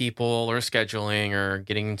with people or scheduling or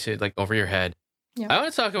getting into like over your head. Yeah. I want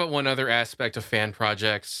to talk about one other aspect of fan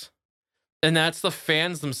projects, and that's the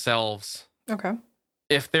fans themselves. Okay.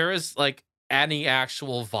 If there is like any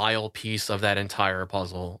actual vile piece of that entire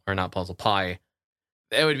puzzle, or not puzzle, pie,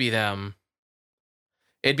 it would be them.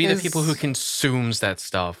 It'd be the people who Is consumes that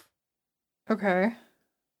stuff. okay.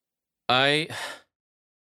 I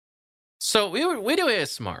So we do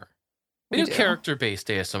ASMR. We We do do. character-based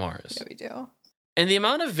Yeah, ASMRs. we do. And the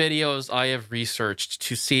amount of videos I have researched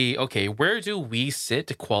to see, okay, where do we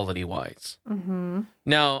sit quality-wise? Mm-hmm.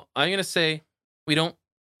 Now, I'm going to say we don't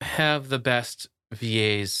have the best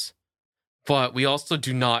VAs, but we also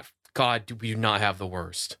do not, we do not have the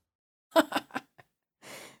worst.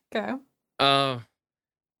 Okay.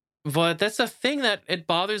 But that's a thing that it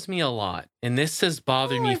bothers me a lot. And this has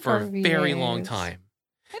bothered I me like for our a very long VAs. time.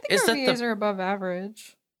 I think Is our that VAs are above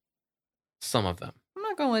average. some of them. I'm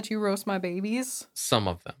not gonna let you roast my babies. Some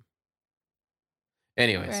of them.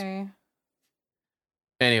 Anyways. Okay.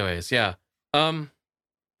 Anyways, yeah.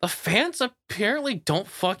 The fans apparently don't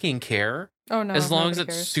fucking care. Oh no, As long as nobody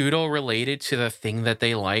it's cares. pseudo related to the thing that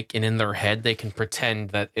they like, and in their head they can pretend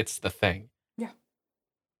that it's the thing. Yeah.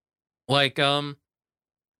 Like,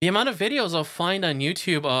 the amount of videos I'll find on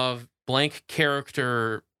YouTube of blank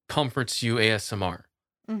character comforts you ASMR.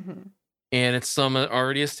 Mm-hmm. And it's some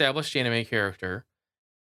already established anime character.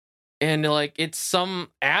 And like it's some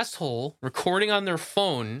asshole recording on their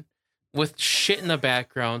phone with shit in the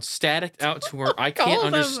background, static out to where I Call can't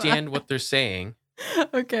them understand what they're saying.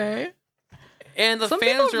 Okay. And the Some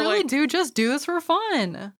fans people are really like, do just do this for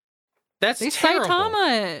fun. that's They terrible.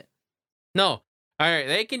 Saitama it. No. All right,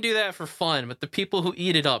 they can do that for fun, but the people who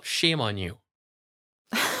eat it up, shame on you.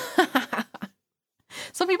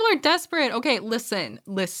 Some people are desperate. Okay, listen.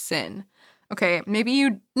 Okay, maybe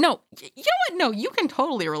you no, you know what? No, you can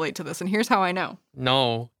totally relate to this, and here's how I know.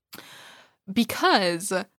 No.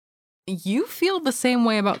 Because you feel the same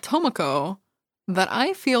way about Tomoko that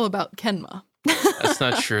I feel about Kenma. That's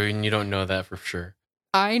not true, and you don't know that for sure.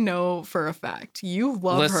 I know for a fact. You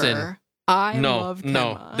love Listen, her. I love Kenma.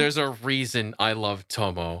 No, there's a reason I love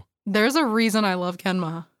Tomo. There's a reason I love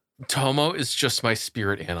Kenma. Tomo is just my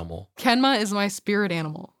spirit animal. Kenma is my spirit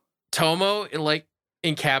animal. Tomo, it like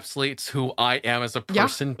encapsulates who I am as a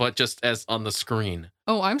person, but just as on the screen.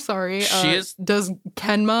 Oh, I'm sorry. She is. Does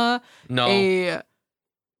Kenma No.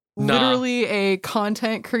 literally a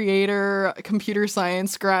content creator, computer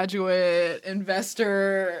science graduate,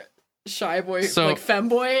 investor, shy boy, like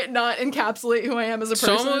femboy, not encapsulate who I am as a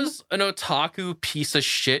person? Tomo's an otaku piece of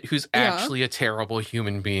shit who's actually a terrible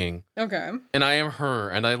human being. Okay. And I am her,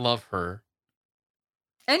 and I love her.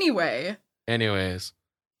 Anyways,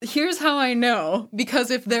 here's how I know. Because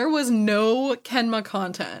if there was no Kenma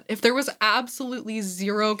content, if there was absolutely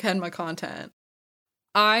zero Kenma content,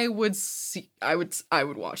 I would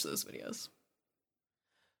watch those videos.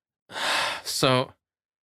 So,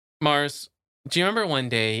 Mars, do you remember one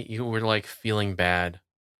day you were like feeling bad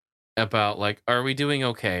about like, are we doing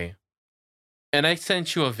okay? And I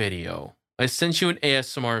sent you a video. I sent you an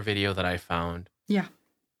ASMR video that I found. Yeah.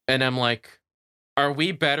 And I'm like, are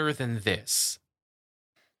we better than this?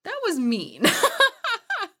 That was mean.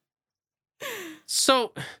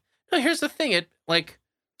 So, here's the thing.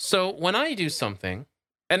 So when I do something,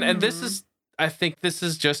 and this is, I think this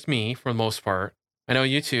is just me for the most part. I know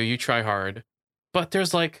you too, you try hard. But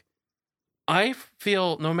there's like, I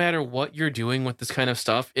feel no matter what you're doing with this kind of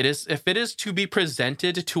stuff, if it is to be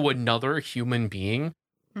presented to another human being,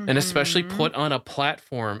 and especially put on a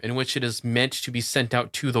platform in which it is meant to be sent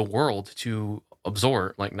out to the world to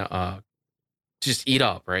absorb, like just eat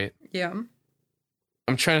up, right? Yeah.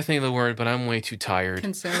 I'm trying to think of the word, but I'm way too tired.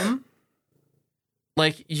 Consume.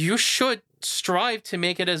 Like, you should strive to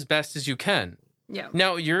make it as best as you can. Yeah.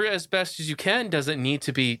 Now, your as best as you can doesn't need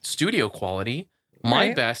to be studio quality.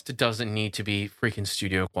 My best doesn't need to be freaking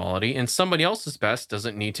studio quality, and somebody else's best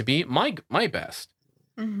doesn't need to be my best.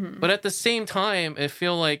 But at the same time, I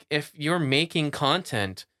feel like if you're making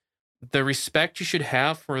content, the respect you should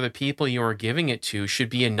have for the people you are giving it to should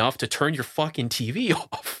be enough to turn your fucking TV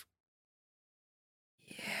off.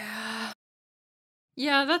 Yeah.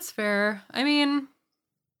 Yeah, that's fair. I mean,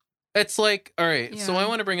 it's like, all right, so I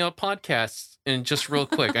want to bring up podcasts and just real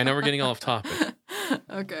quick. I know we're getting off topic.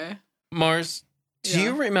 Okay. Mars, do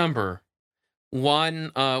you remember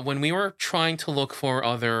when we were trying to look for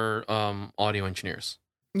other audio engineers?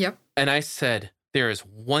 Yep. And I said, there is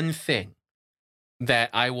one thing that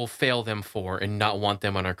I will fail them for and not want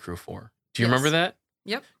them on our crew for. Do you remember that?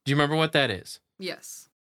 Yep. Do you remember what that is? Yes.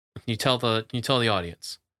 Can you tell the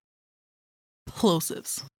audience?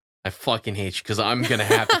 Plosives. I fucking hate you because I'm going to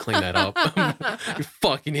have to clean that up. I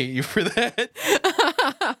fucking hate you for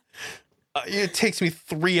that. It takes me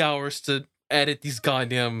 3 hours to edit these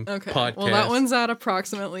goddamn podcasts. Well, that one's at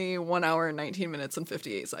approximately 1 hour and 19 minutes and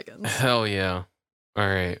 58 seconds. Hell yeah. All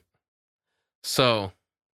right. So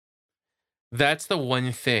that's the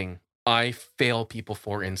one thing I fail people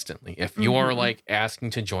for instantly. If you are like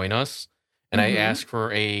asking to join us and I ask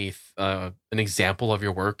for an example of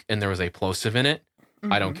your work and there was a plosive in it,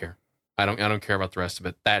 I don't care. I don't care about the rest of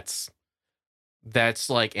it. That's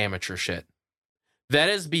like amateur shit. That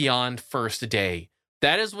is beyond first day.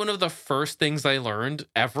 That is one of the first things I learned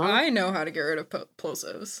ever. I know how to get rid of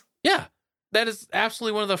plosives. Yeah. That is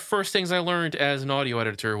absolutely one of the first things I learned as an audio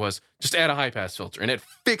editor was just add a high pass filter and it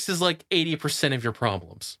fixes like 80% of your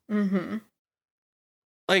problems.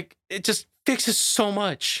 Like it just fixes so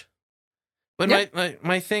much. But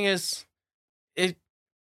my thing is, it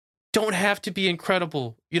don't have to be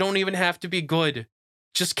incredible. You don't even have to be good.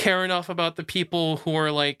 Just care enough about the people who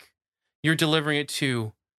are like you're delivering it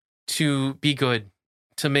to be good,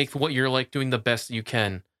 to make what you're like doing the best that you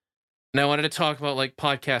can. And I wanted to talk about like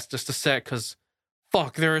podcasts just a sec because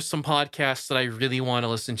fuck, there are some podcasts that I really want to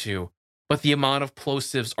listen to, but the amount of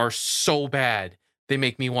plosives are so bad they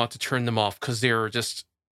make me want to turn them off because they're just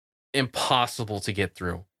impossible to get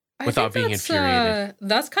through without being infuriated.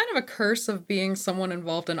 That's kind of a curse of being someone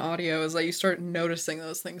involved in audio, is that you start noticing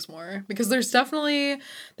those things more. Because there's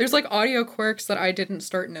like audio quirks that I didn't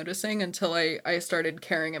start noticing until I started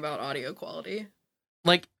caring about audio quality.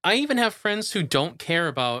 Like, I even have friends who don't care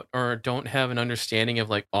about or don't have an understanding of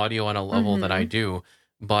like audio on a level that I do,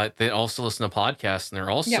 but they also listen to podcasts and they're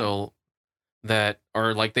also that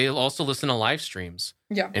are like, they also listen to live streams.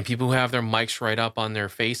 Yeah. And people who have their mics right up on their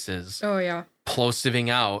faces. Oh, yeah. Plosiving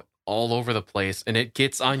out all over the place. And it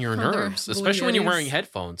gets on your nerves, especially when you're wearing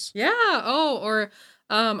headphones. Yeah. Oh, or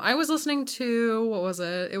I was listening to, what was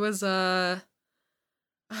it? It was, I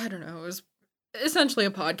don't know. It was essentially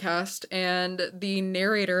a podcast, and the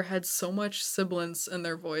narrator had so much sibilance in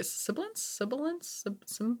their voice. Sibilance?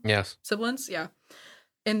 Yes. Sibilance, yeah.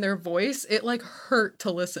 In their voice, it like hurt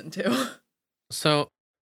to listen to. So,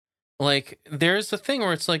 like, there's a thing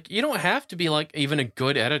where it's like, you don't have to be like even a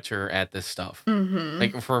good editor at this stuff.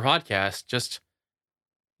 Like for a podcast, just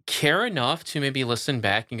care enough to maybe listen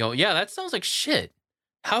back and go, yeah, that sounds like shit.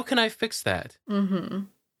 How can I fix that? In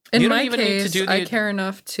my case, I care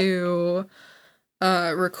enough to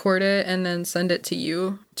record it and then send it to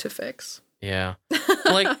you to fix. Yeah.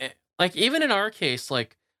 like even in our case,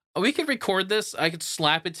 like we could record this, I could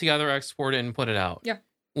slap it together, export it, and put it out. Yeah.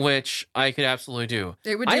 Which I could absolutely do.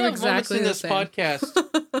 It would do exactly in the this same.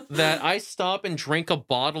 podcast that I stop and drink a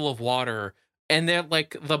bottle of water, and then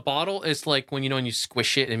like the bottle is like when you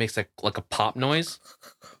squish it, it makes like a pop noise.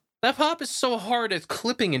 That pop is so hard it's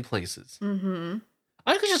clipping in places.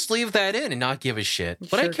 I could just leave that in and not give a shit.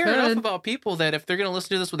 But I care enough about people that if they're going to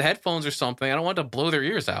listen to this with headphones or something, I don't want to blow their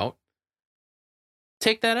ears out.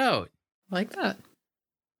 Take that out. Like that.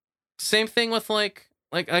 Same thing with like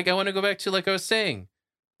I want to go back to like I was saying.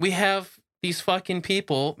 We have these fucking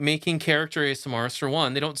people making character ASMRs for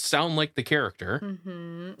one. They don't sound like the character.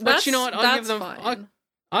 But you know what?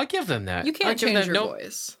 I'll give them that. You can't change your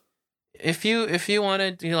voice. If you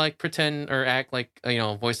want to like pretend or act like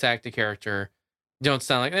voice act a character, don't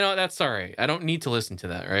sound like that's all right. I don't need to listen to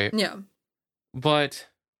that, right? Yeah. But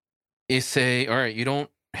you say, all right, you don't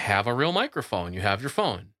have a real microphone. You have your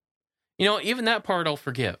phone. Even that part I'll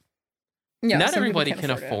forgive. Yeah, not everybody can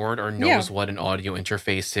afford or knows what an audio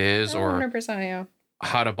interface is, or 100%,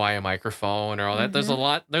 how to buy a microphone or all that. There's a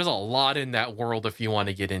lot in that world if you want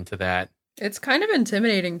to get into that. It's kind of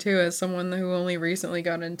intimidating too, as someone who only recently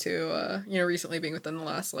got into recently being within the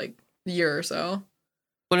last like year or so.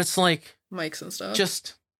 But it's like mics and stuff.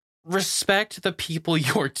 Just respect the people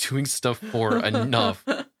you're doing stuff for enough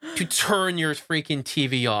to turn your freaking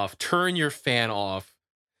TV off, turn your fan off.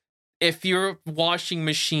 If your washing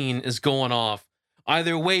machine is going off,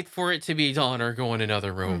 either wait for it to be done or go in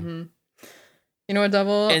another room. You know what,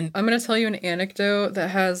 Devil? I'm going to tell you an anecdote that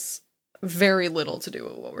has very little to do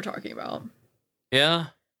with what we're talking about. Yeah?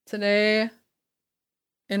 Today,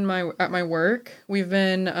 at my work, we've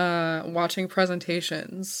been watching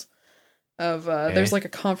presentations of... There's like a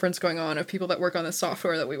conference going on of people that work on the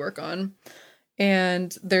software that we work on.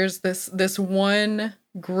 And there's this one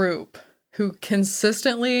group who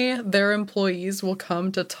consistently, their employees will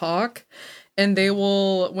come to talk and they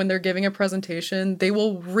will, when they're giving a presentation, they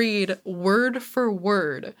will read word for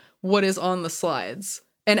word what is on the slides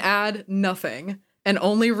and add nothing and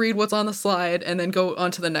only read what's on the slide and then go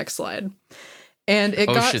on to the next slide. And it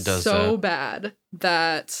got so bad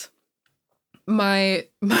that my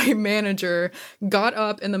manager got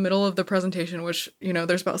up in the middle of the presentation, which, you know,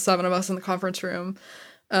 there's about 7 of us in the conference room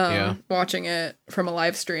watching it from a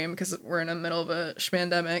live stream because we're in the middle of a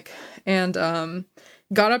schmandemic, and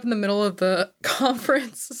got up in the middle of the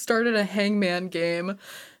conference, started a hangman game,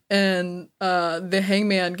 and the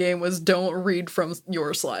hangman game was don't read from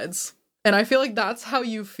your slides. And I feel like that's how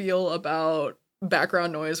you feel about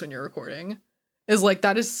background noise when you're recording. Is like,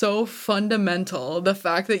 that is so fundamental. The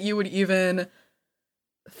fact that you would even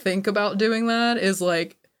think about doing that is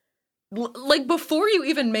like before you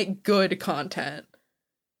even make good content,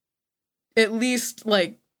 at least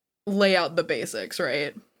like lay out the basics,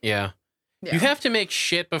 right? Yeah. You have to make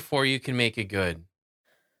shit before you can make it good.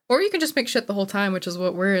 Or you can just make shit the whole time, which is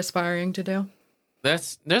what we're aspiring to do.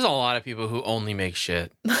 There's a lot of people who only make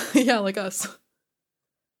shit. Yeah, like us.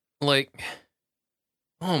 Like,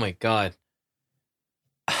 oh my God.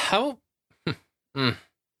 How?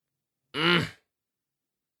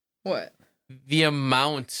 What? The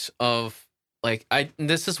amount of, like,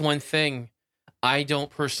 this is one thing I don't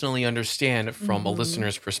personally understand from a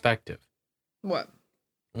listener's perspective. What?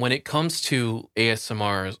 When it comes to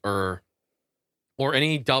ASMRs or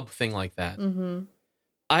any dub thing like that,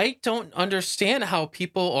 I don't understand how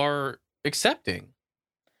people are accepting.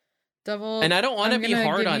 Devil, and I don't want to be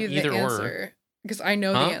hard on either or. Because I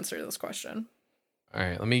know the answer to this question. All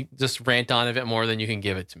right, let me just rant on a bit more than you can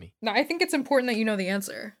give it to me. No, I think it's important that you know the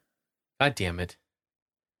answer. God damn it.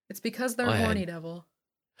 It's because they're horny, Devil.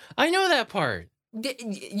 I know that part.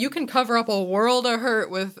 You can cover up a world of hurt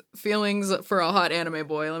with feelings for a hot anime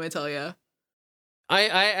boy, let me tell you.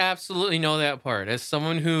 I absolutely know that part. As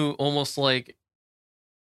someone who almost like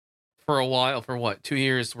for a while, for what, 2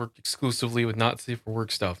 years, worked exclusively with not safe for work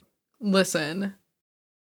stuff. Listen.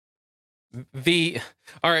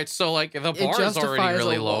 All right, so like the bar is already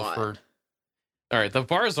really low for. All right, the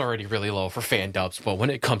bar is already really low for fan dubs, but when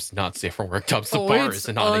it comes to not safe for work dubs, the bar is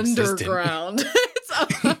non-existent. Underground.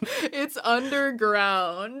 It's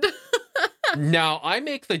underground. Now, I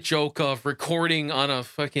make the joke of recording on a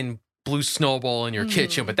fucking blue snowball in your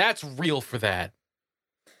kitchen, but that's real for that.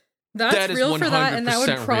 That's real for that, and that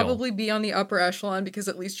would probably be on the upper echelon because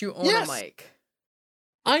at least you own a mic.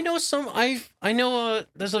 I know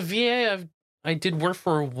there's a VA I did work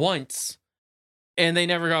for once, and they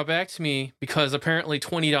never got back to me because apparently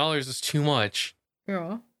 $20 is too much.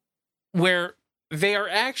 Yeah. Where they are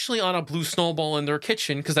actually on a blue snowball in their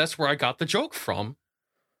kitchen because that's where I got the joke from.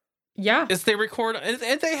 Yeah. Is they record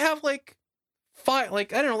and they have like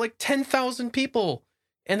 10,000 people,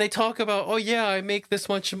 and they talk about, oh yeah, I make this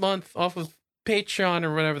much a month off of Patreon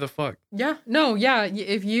or whatever the fuck. Yeah. No, yeah.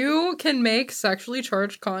 If you can make sexually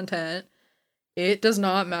charged content, it does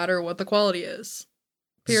not matter what the quality is.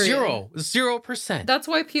 Period. 0%. That's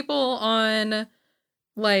why people on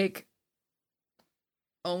like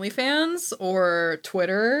OnlyFans or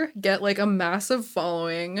Twitter get like a massive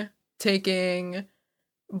following taking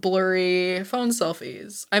blurry phone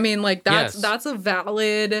selfies. I mean, like that's a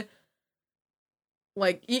valid,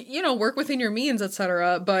 like, you know, work within your means,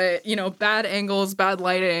 etc. But, you know, bad angles, bad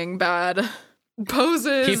lighting, bad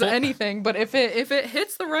poses, anything. But if it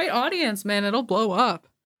hits the right audience, man, it'll blow up.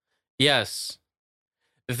 Yes.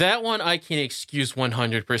 That one I can excuse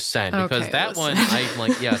 100% because that one I'm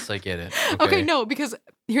like, yes, I get it. Okay, no, because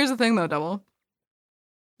here's the thing though, Double.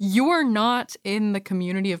 You are not in the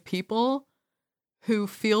community of people who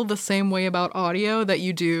feel the same way about audio that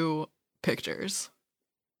you do pictures.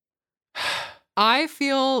 I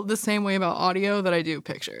feel the same way about audio that I do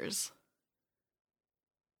pictures.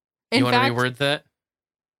 You want to reword that?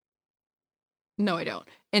 No, I don't.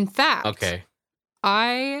 In fact, okay.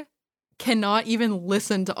 I cannot even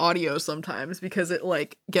listen to audio sometimes because it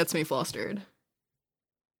like gets me flustered.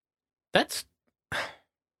 That's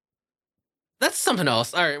something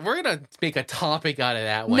else. All right, we're gonna make a topic out of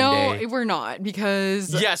that one day. No, we're not,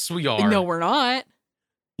 because yes, we are. No, we're not.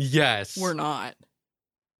 Yes, we're not.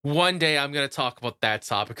 One day I'm gonna talk about that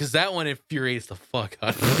topic because that one infuriates the fuck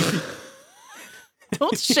out of me.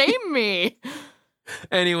 Don't shame me.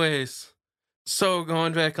 Anyways, so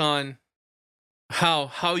going back on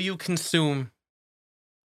how you consume.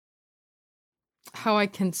 How I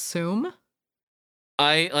consume? All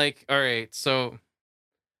right, so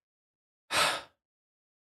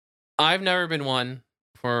I've never been one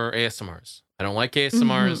for ASMRs. I don't like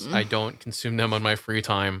ASMRs. I don't consume them on my free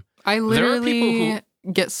time. I literally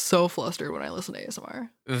get so flustered when I listen to ASMR.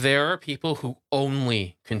 There are people who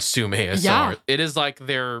only consume ASMR. Yeah. It is like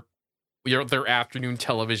their afternoon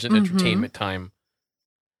television entertainment time.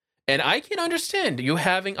 And I can understand you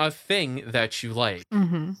having a thing that you like.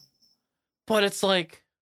 But it's like,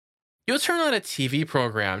 you'll turn on a TV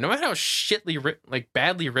program, no matter how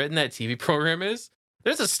badly written that TV program is,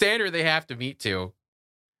 there's a standard they have to meet to.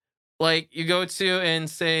 Like, you go to and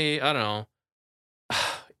say, I don't know,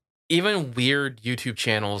 even weird YouTube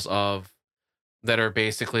channels that are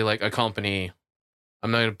basically like a company.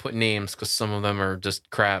 I'm not going to put names because some of them are just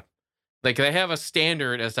crap. Like, they have a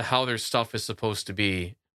standard as to how their stuff is supposed to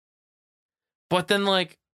be. But then,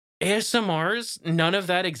 like, ASMRs, none of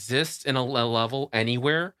that exists in a level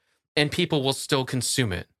anywhere, and people will still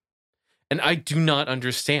consume it. And I do not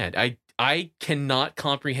understand. I cannot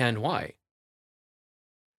comprehend why.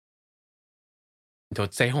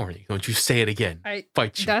 Don't say horny. Don't you say it again.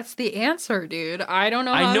 Fight you. That's the answer, dude. I don't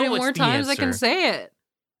know how many more times I can say it.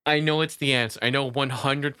 I know it's the answer. I know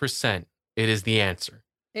 100% it is the answer.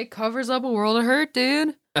 It covers up a world of hurt,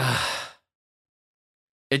 dude.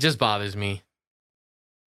 It just bothers me.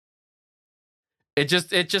 It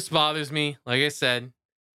just bothers me. Like I said,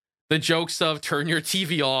 the jokes of turn your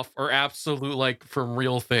TV off are absolute, like, from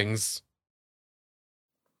real things.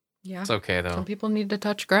 Yeah. It's okay, though. Some people need to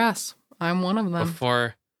touch grass. I'm one of them.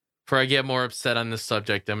 Before I get more upset on this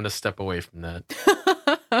subject, I'm going to step away from that.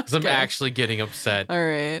 Because I'm actually getting upset. All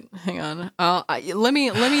right. Hang on. Let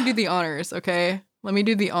me do the honors, okay? Let me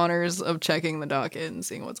do the honors of checking the docket and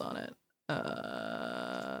seeing what's on it.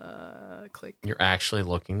 Click. You're actually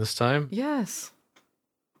looking this time? Yes.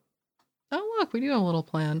 Oh, look, we do have a little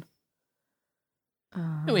plan.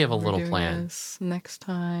 Yeah, we have a little plan. Next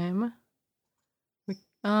time.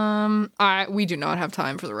 We do not have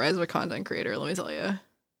time for the rise of a content creator, let me tell you.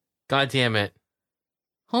 God damn it.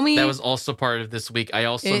 Homie. That was also part of this week. I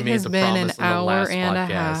also made the promise in the last podcast. It has been an hour and a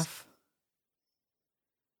half.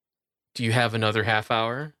 Do you have another half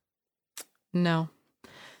hour? No.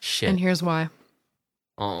 Shit. And here's why.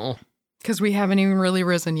 Oh. Because we haven't even really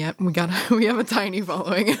risen yet. We have a tiny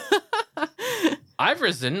following. I've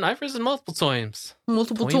risen multiple times.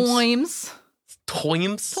 Multiple times.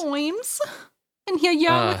 Times. And here you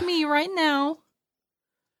are with me right now.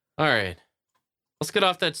 All right. Let's get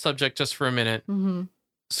off that subject just for a minute.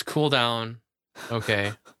 Just cool down.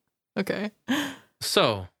 Okay. Okay.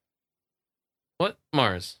 So, what,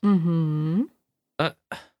 Mars? I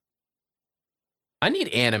need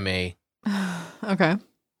anime. Okay.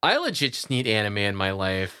 I legit just need anime in my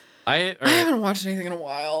life. I haven't watched anything in a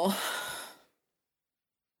while.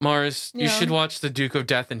 Mars, you should watch The Duke of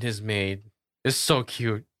Death and His Maid. It's so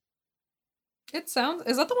cute. Is that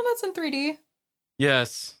the one that's in 3D?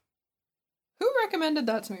 Yes. Who recommended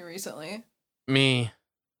that to me recently? Me.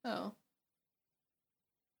 Oh.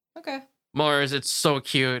 Okay. Mars, it's so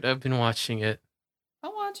cute. I've been watching it.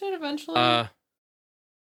 I'll watch it eventually. I've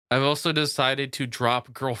also decided to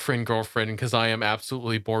drop Girlfriend because I am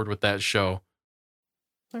absolutely bored with that show.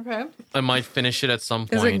 Okay. I might finish it at some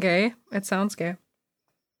point. Is it gay? It sounds gay.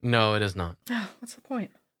 No, it is not. What's the point?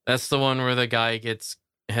 That's the one where the guy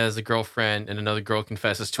has a girlfriend and another girl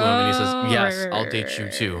confesses to him and he says, yes, I'll date you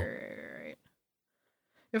too. Right.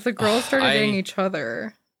 If the girls started dating each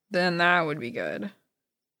other, then that would be good.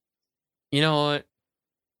 You know what?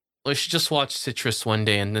 We should just watch Citrus one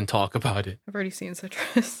day and then talk about it. I've already seen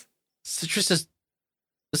Citrus. Is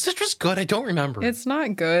Citrus good? I don't remember. It's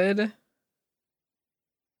not good.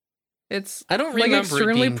 I don't remember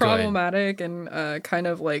extremely it being problematic good. And kind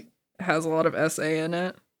of like has a lot of essay in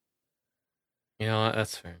it. You know what?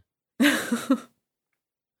 That's fair.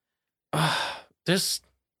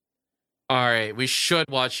 All right, we should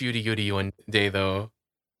watch Yuri Yuri one day though.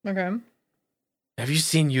 Okay. Have you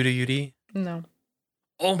seen Yuri Yuri? No.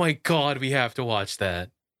 Oh my god, we have to watch that.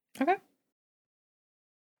 Okay.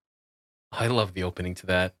 I love the opening to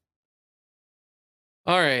that.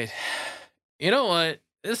 All right. You know what?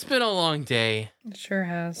 It's been a long day. It sure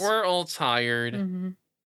has. We're all tired.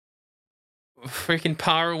 Freaking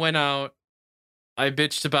power went out. I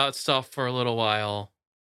bitched about stuff for a little while.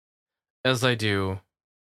 As I do.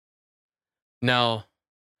 Now,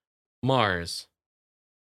 Mars.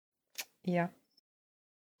 Yeah.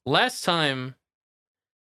 Last time,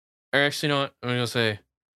 or actually, you know what? I'm going to say,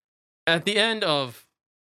 at the end of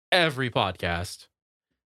every podcast,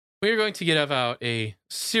 we are going to give out a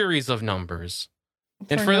series of numbers.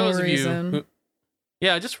 And for those of you who,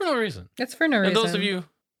 yeah, just for no reason. It's for no reason. And those of you,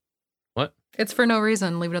 what? It's for no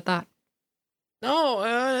reason. Leave it at that. No,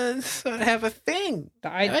 I have a thing.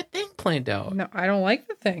 I have a thing planned out. No, I don't like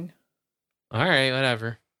the thing. All right,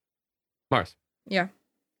 whatever. Mars. Yeah.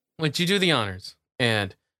 Would you do the honors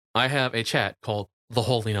and I have a chat called The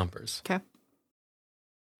Holy Numbers. Okay.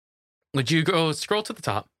 Would you go scroll to the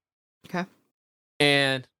top? Okay.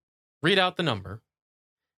 And read out the number.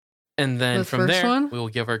 And then The from first there, one? we will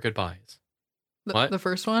give our goodbyes. The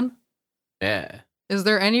first one? Yeah. Is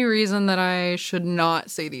there any reason that I should not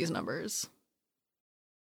say these numbers?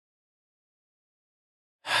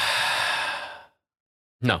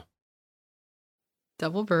 No.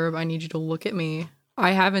 Double verb, I need you to look at me.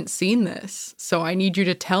 I haven't seen this, so I need you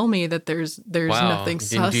to tell me that there's Wow, nothing you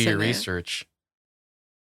didn't sus do your in it. research.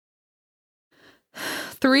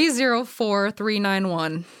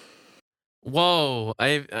 304391. Whoa!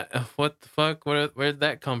 What the fuck? Where'd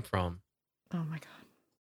that come from? Oh my god.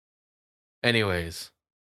 Anyways,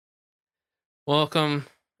 welcome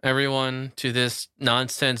everyone to this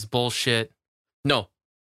nonsense bullshit. No.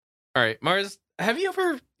 All right, Mars, have you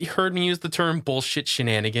ever heard me use the term bullshit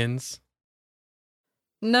shenanigans?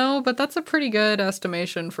 No, but that's a pretty good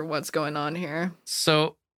estimation for what's going on here.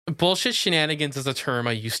 So, bullshit shenanigans is a term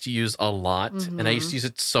I used to use a lot, and I used to use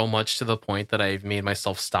it so much to the point that I've made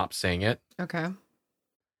myself stop saying it. Okay.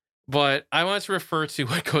 But I want to refer to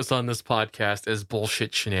what goes on this podcast as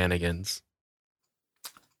bullshit shenanigans.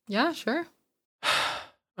 Yeah, sure.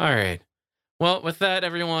 All right. Well, with that,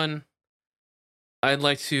 everyone, I'd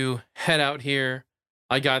like to head out here.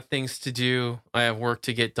 I got things to do. I have work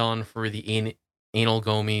to get done for the anal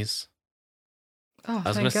gomies. Oh, I was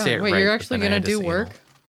thank gonna God. say it Wait, right, you're but actually then I gonna had to do say work?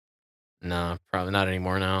 anal. No, probably not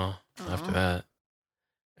anymore now. After Aw. that.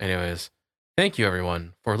 Anyways, thank you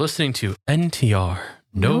everyone for listening to NTR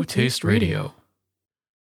No Taste Radio.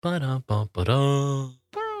 Ba-da-ba-ba-da.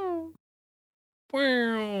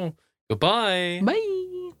 Goodbye.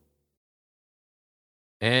 Bye.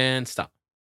 And stop.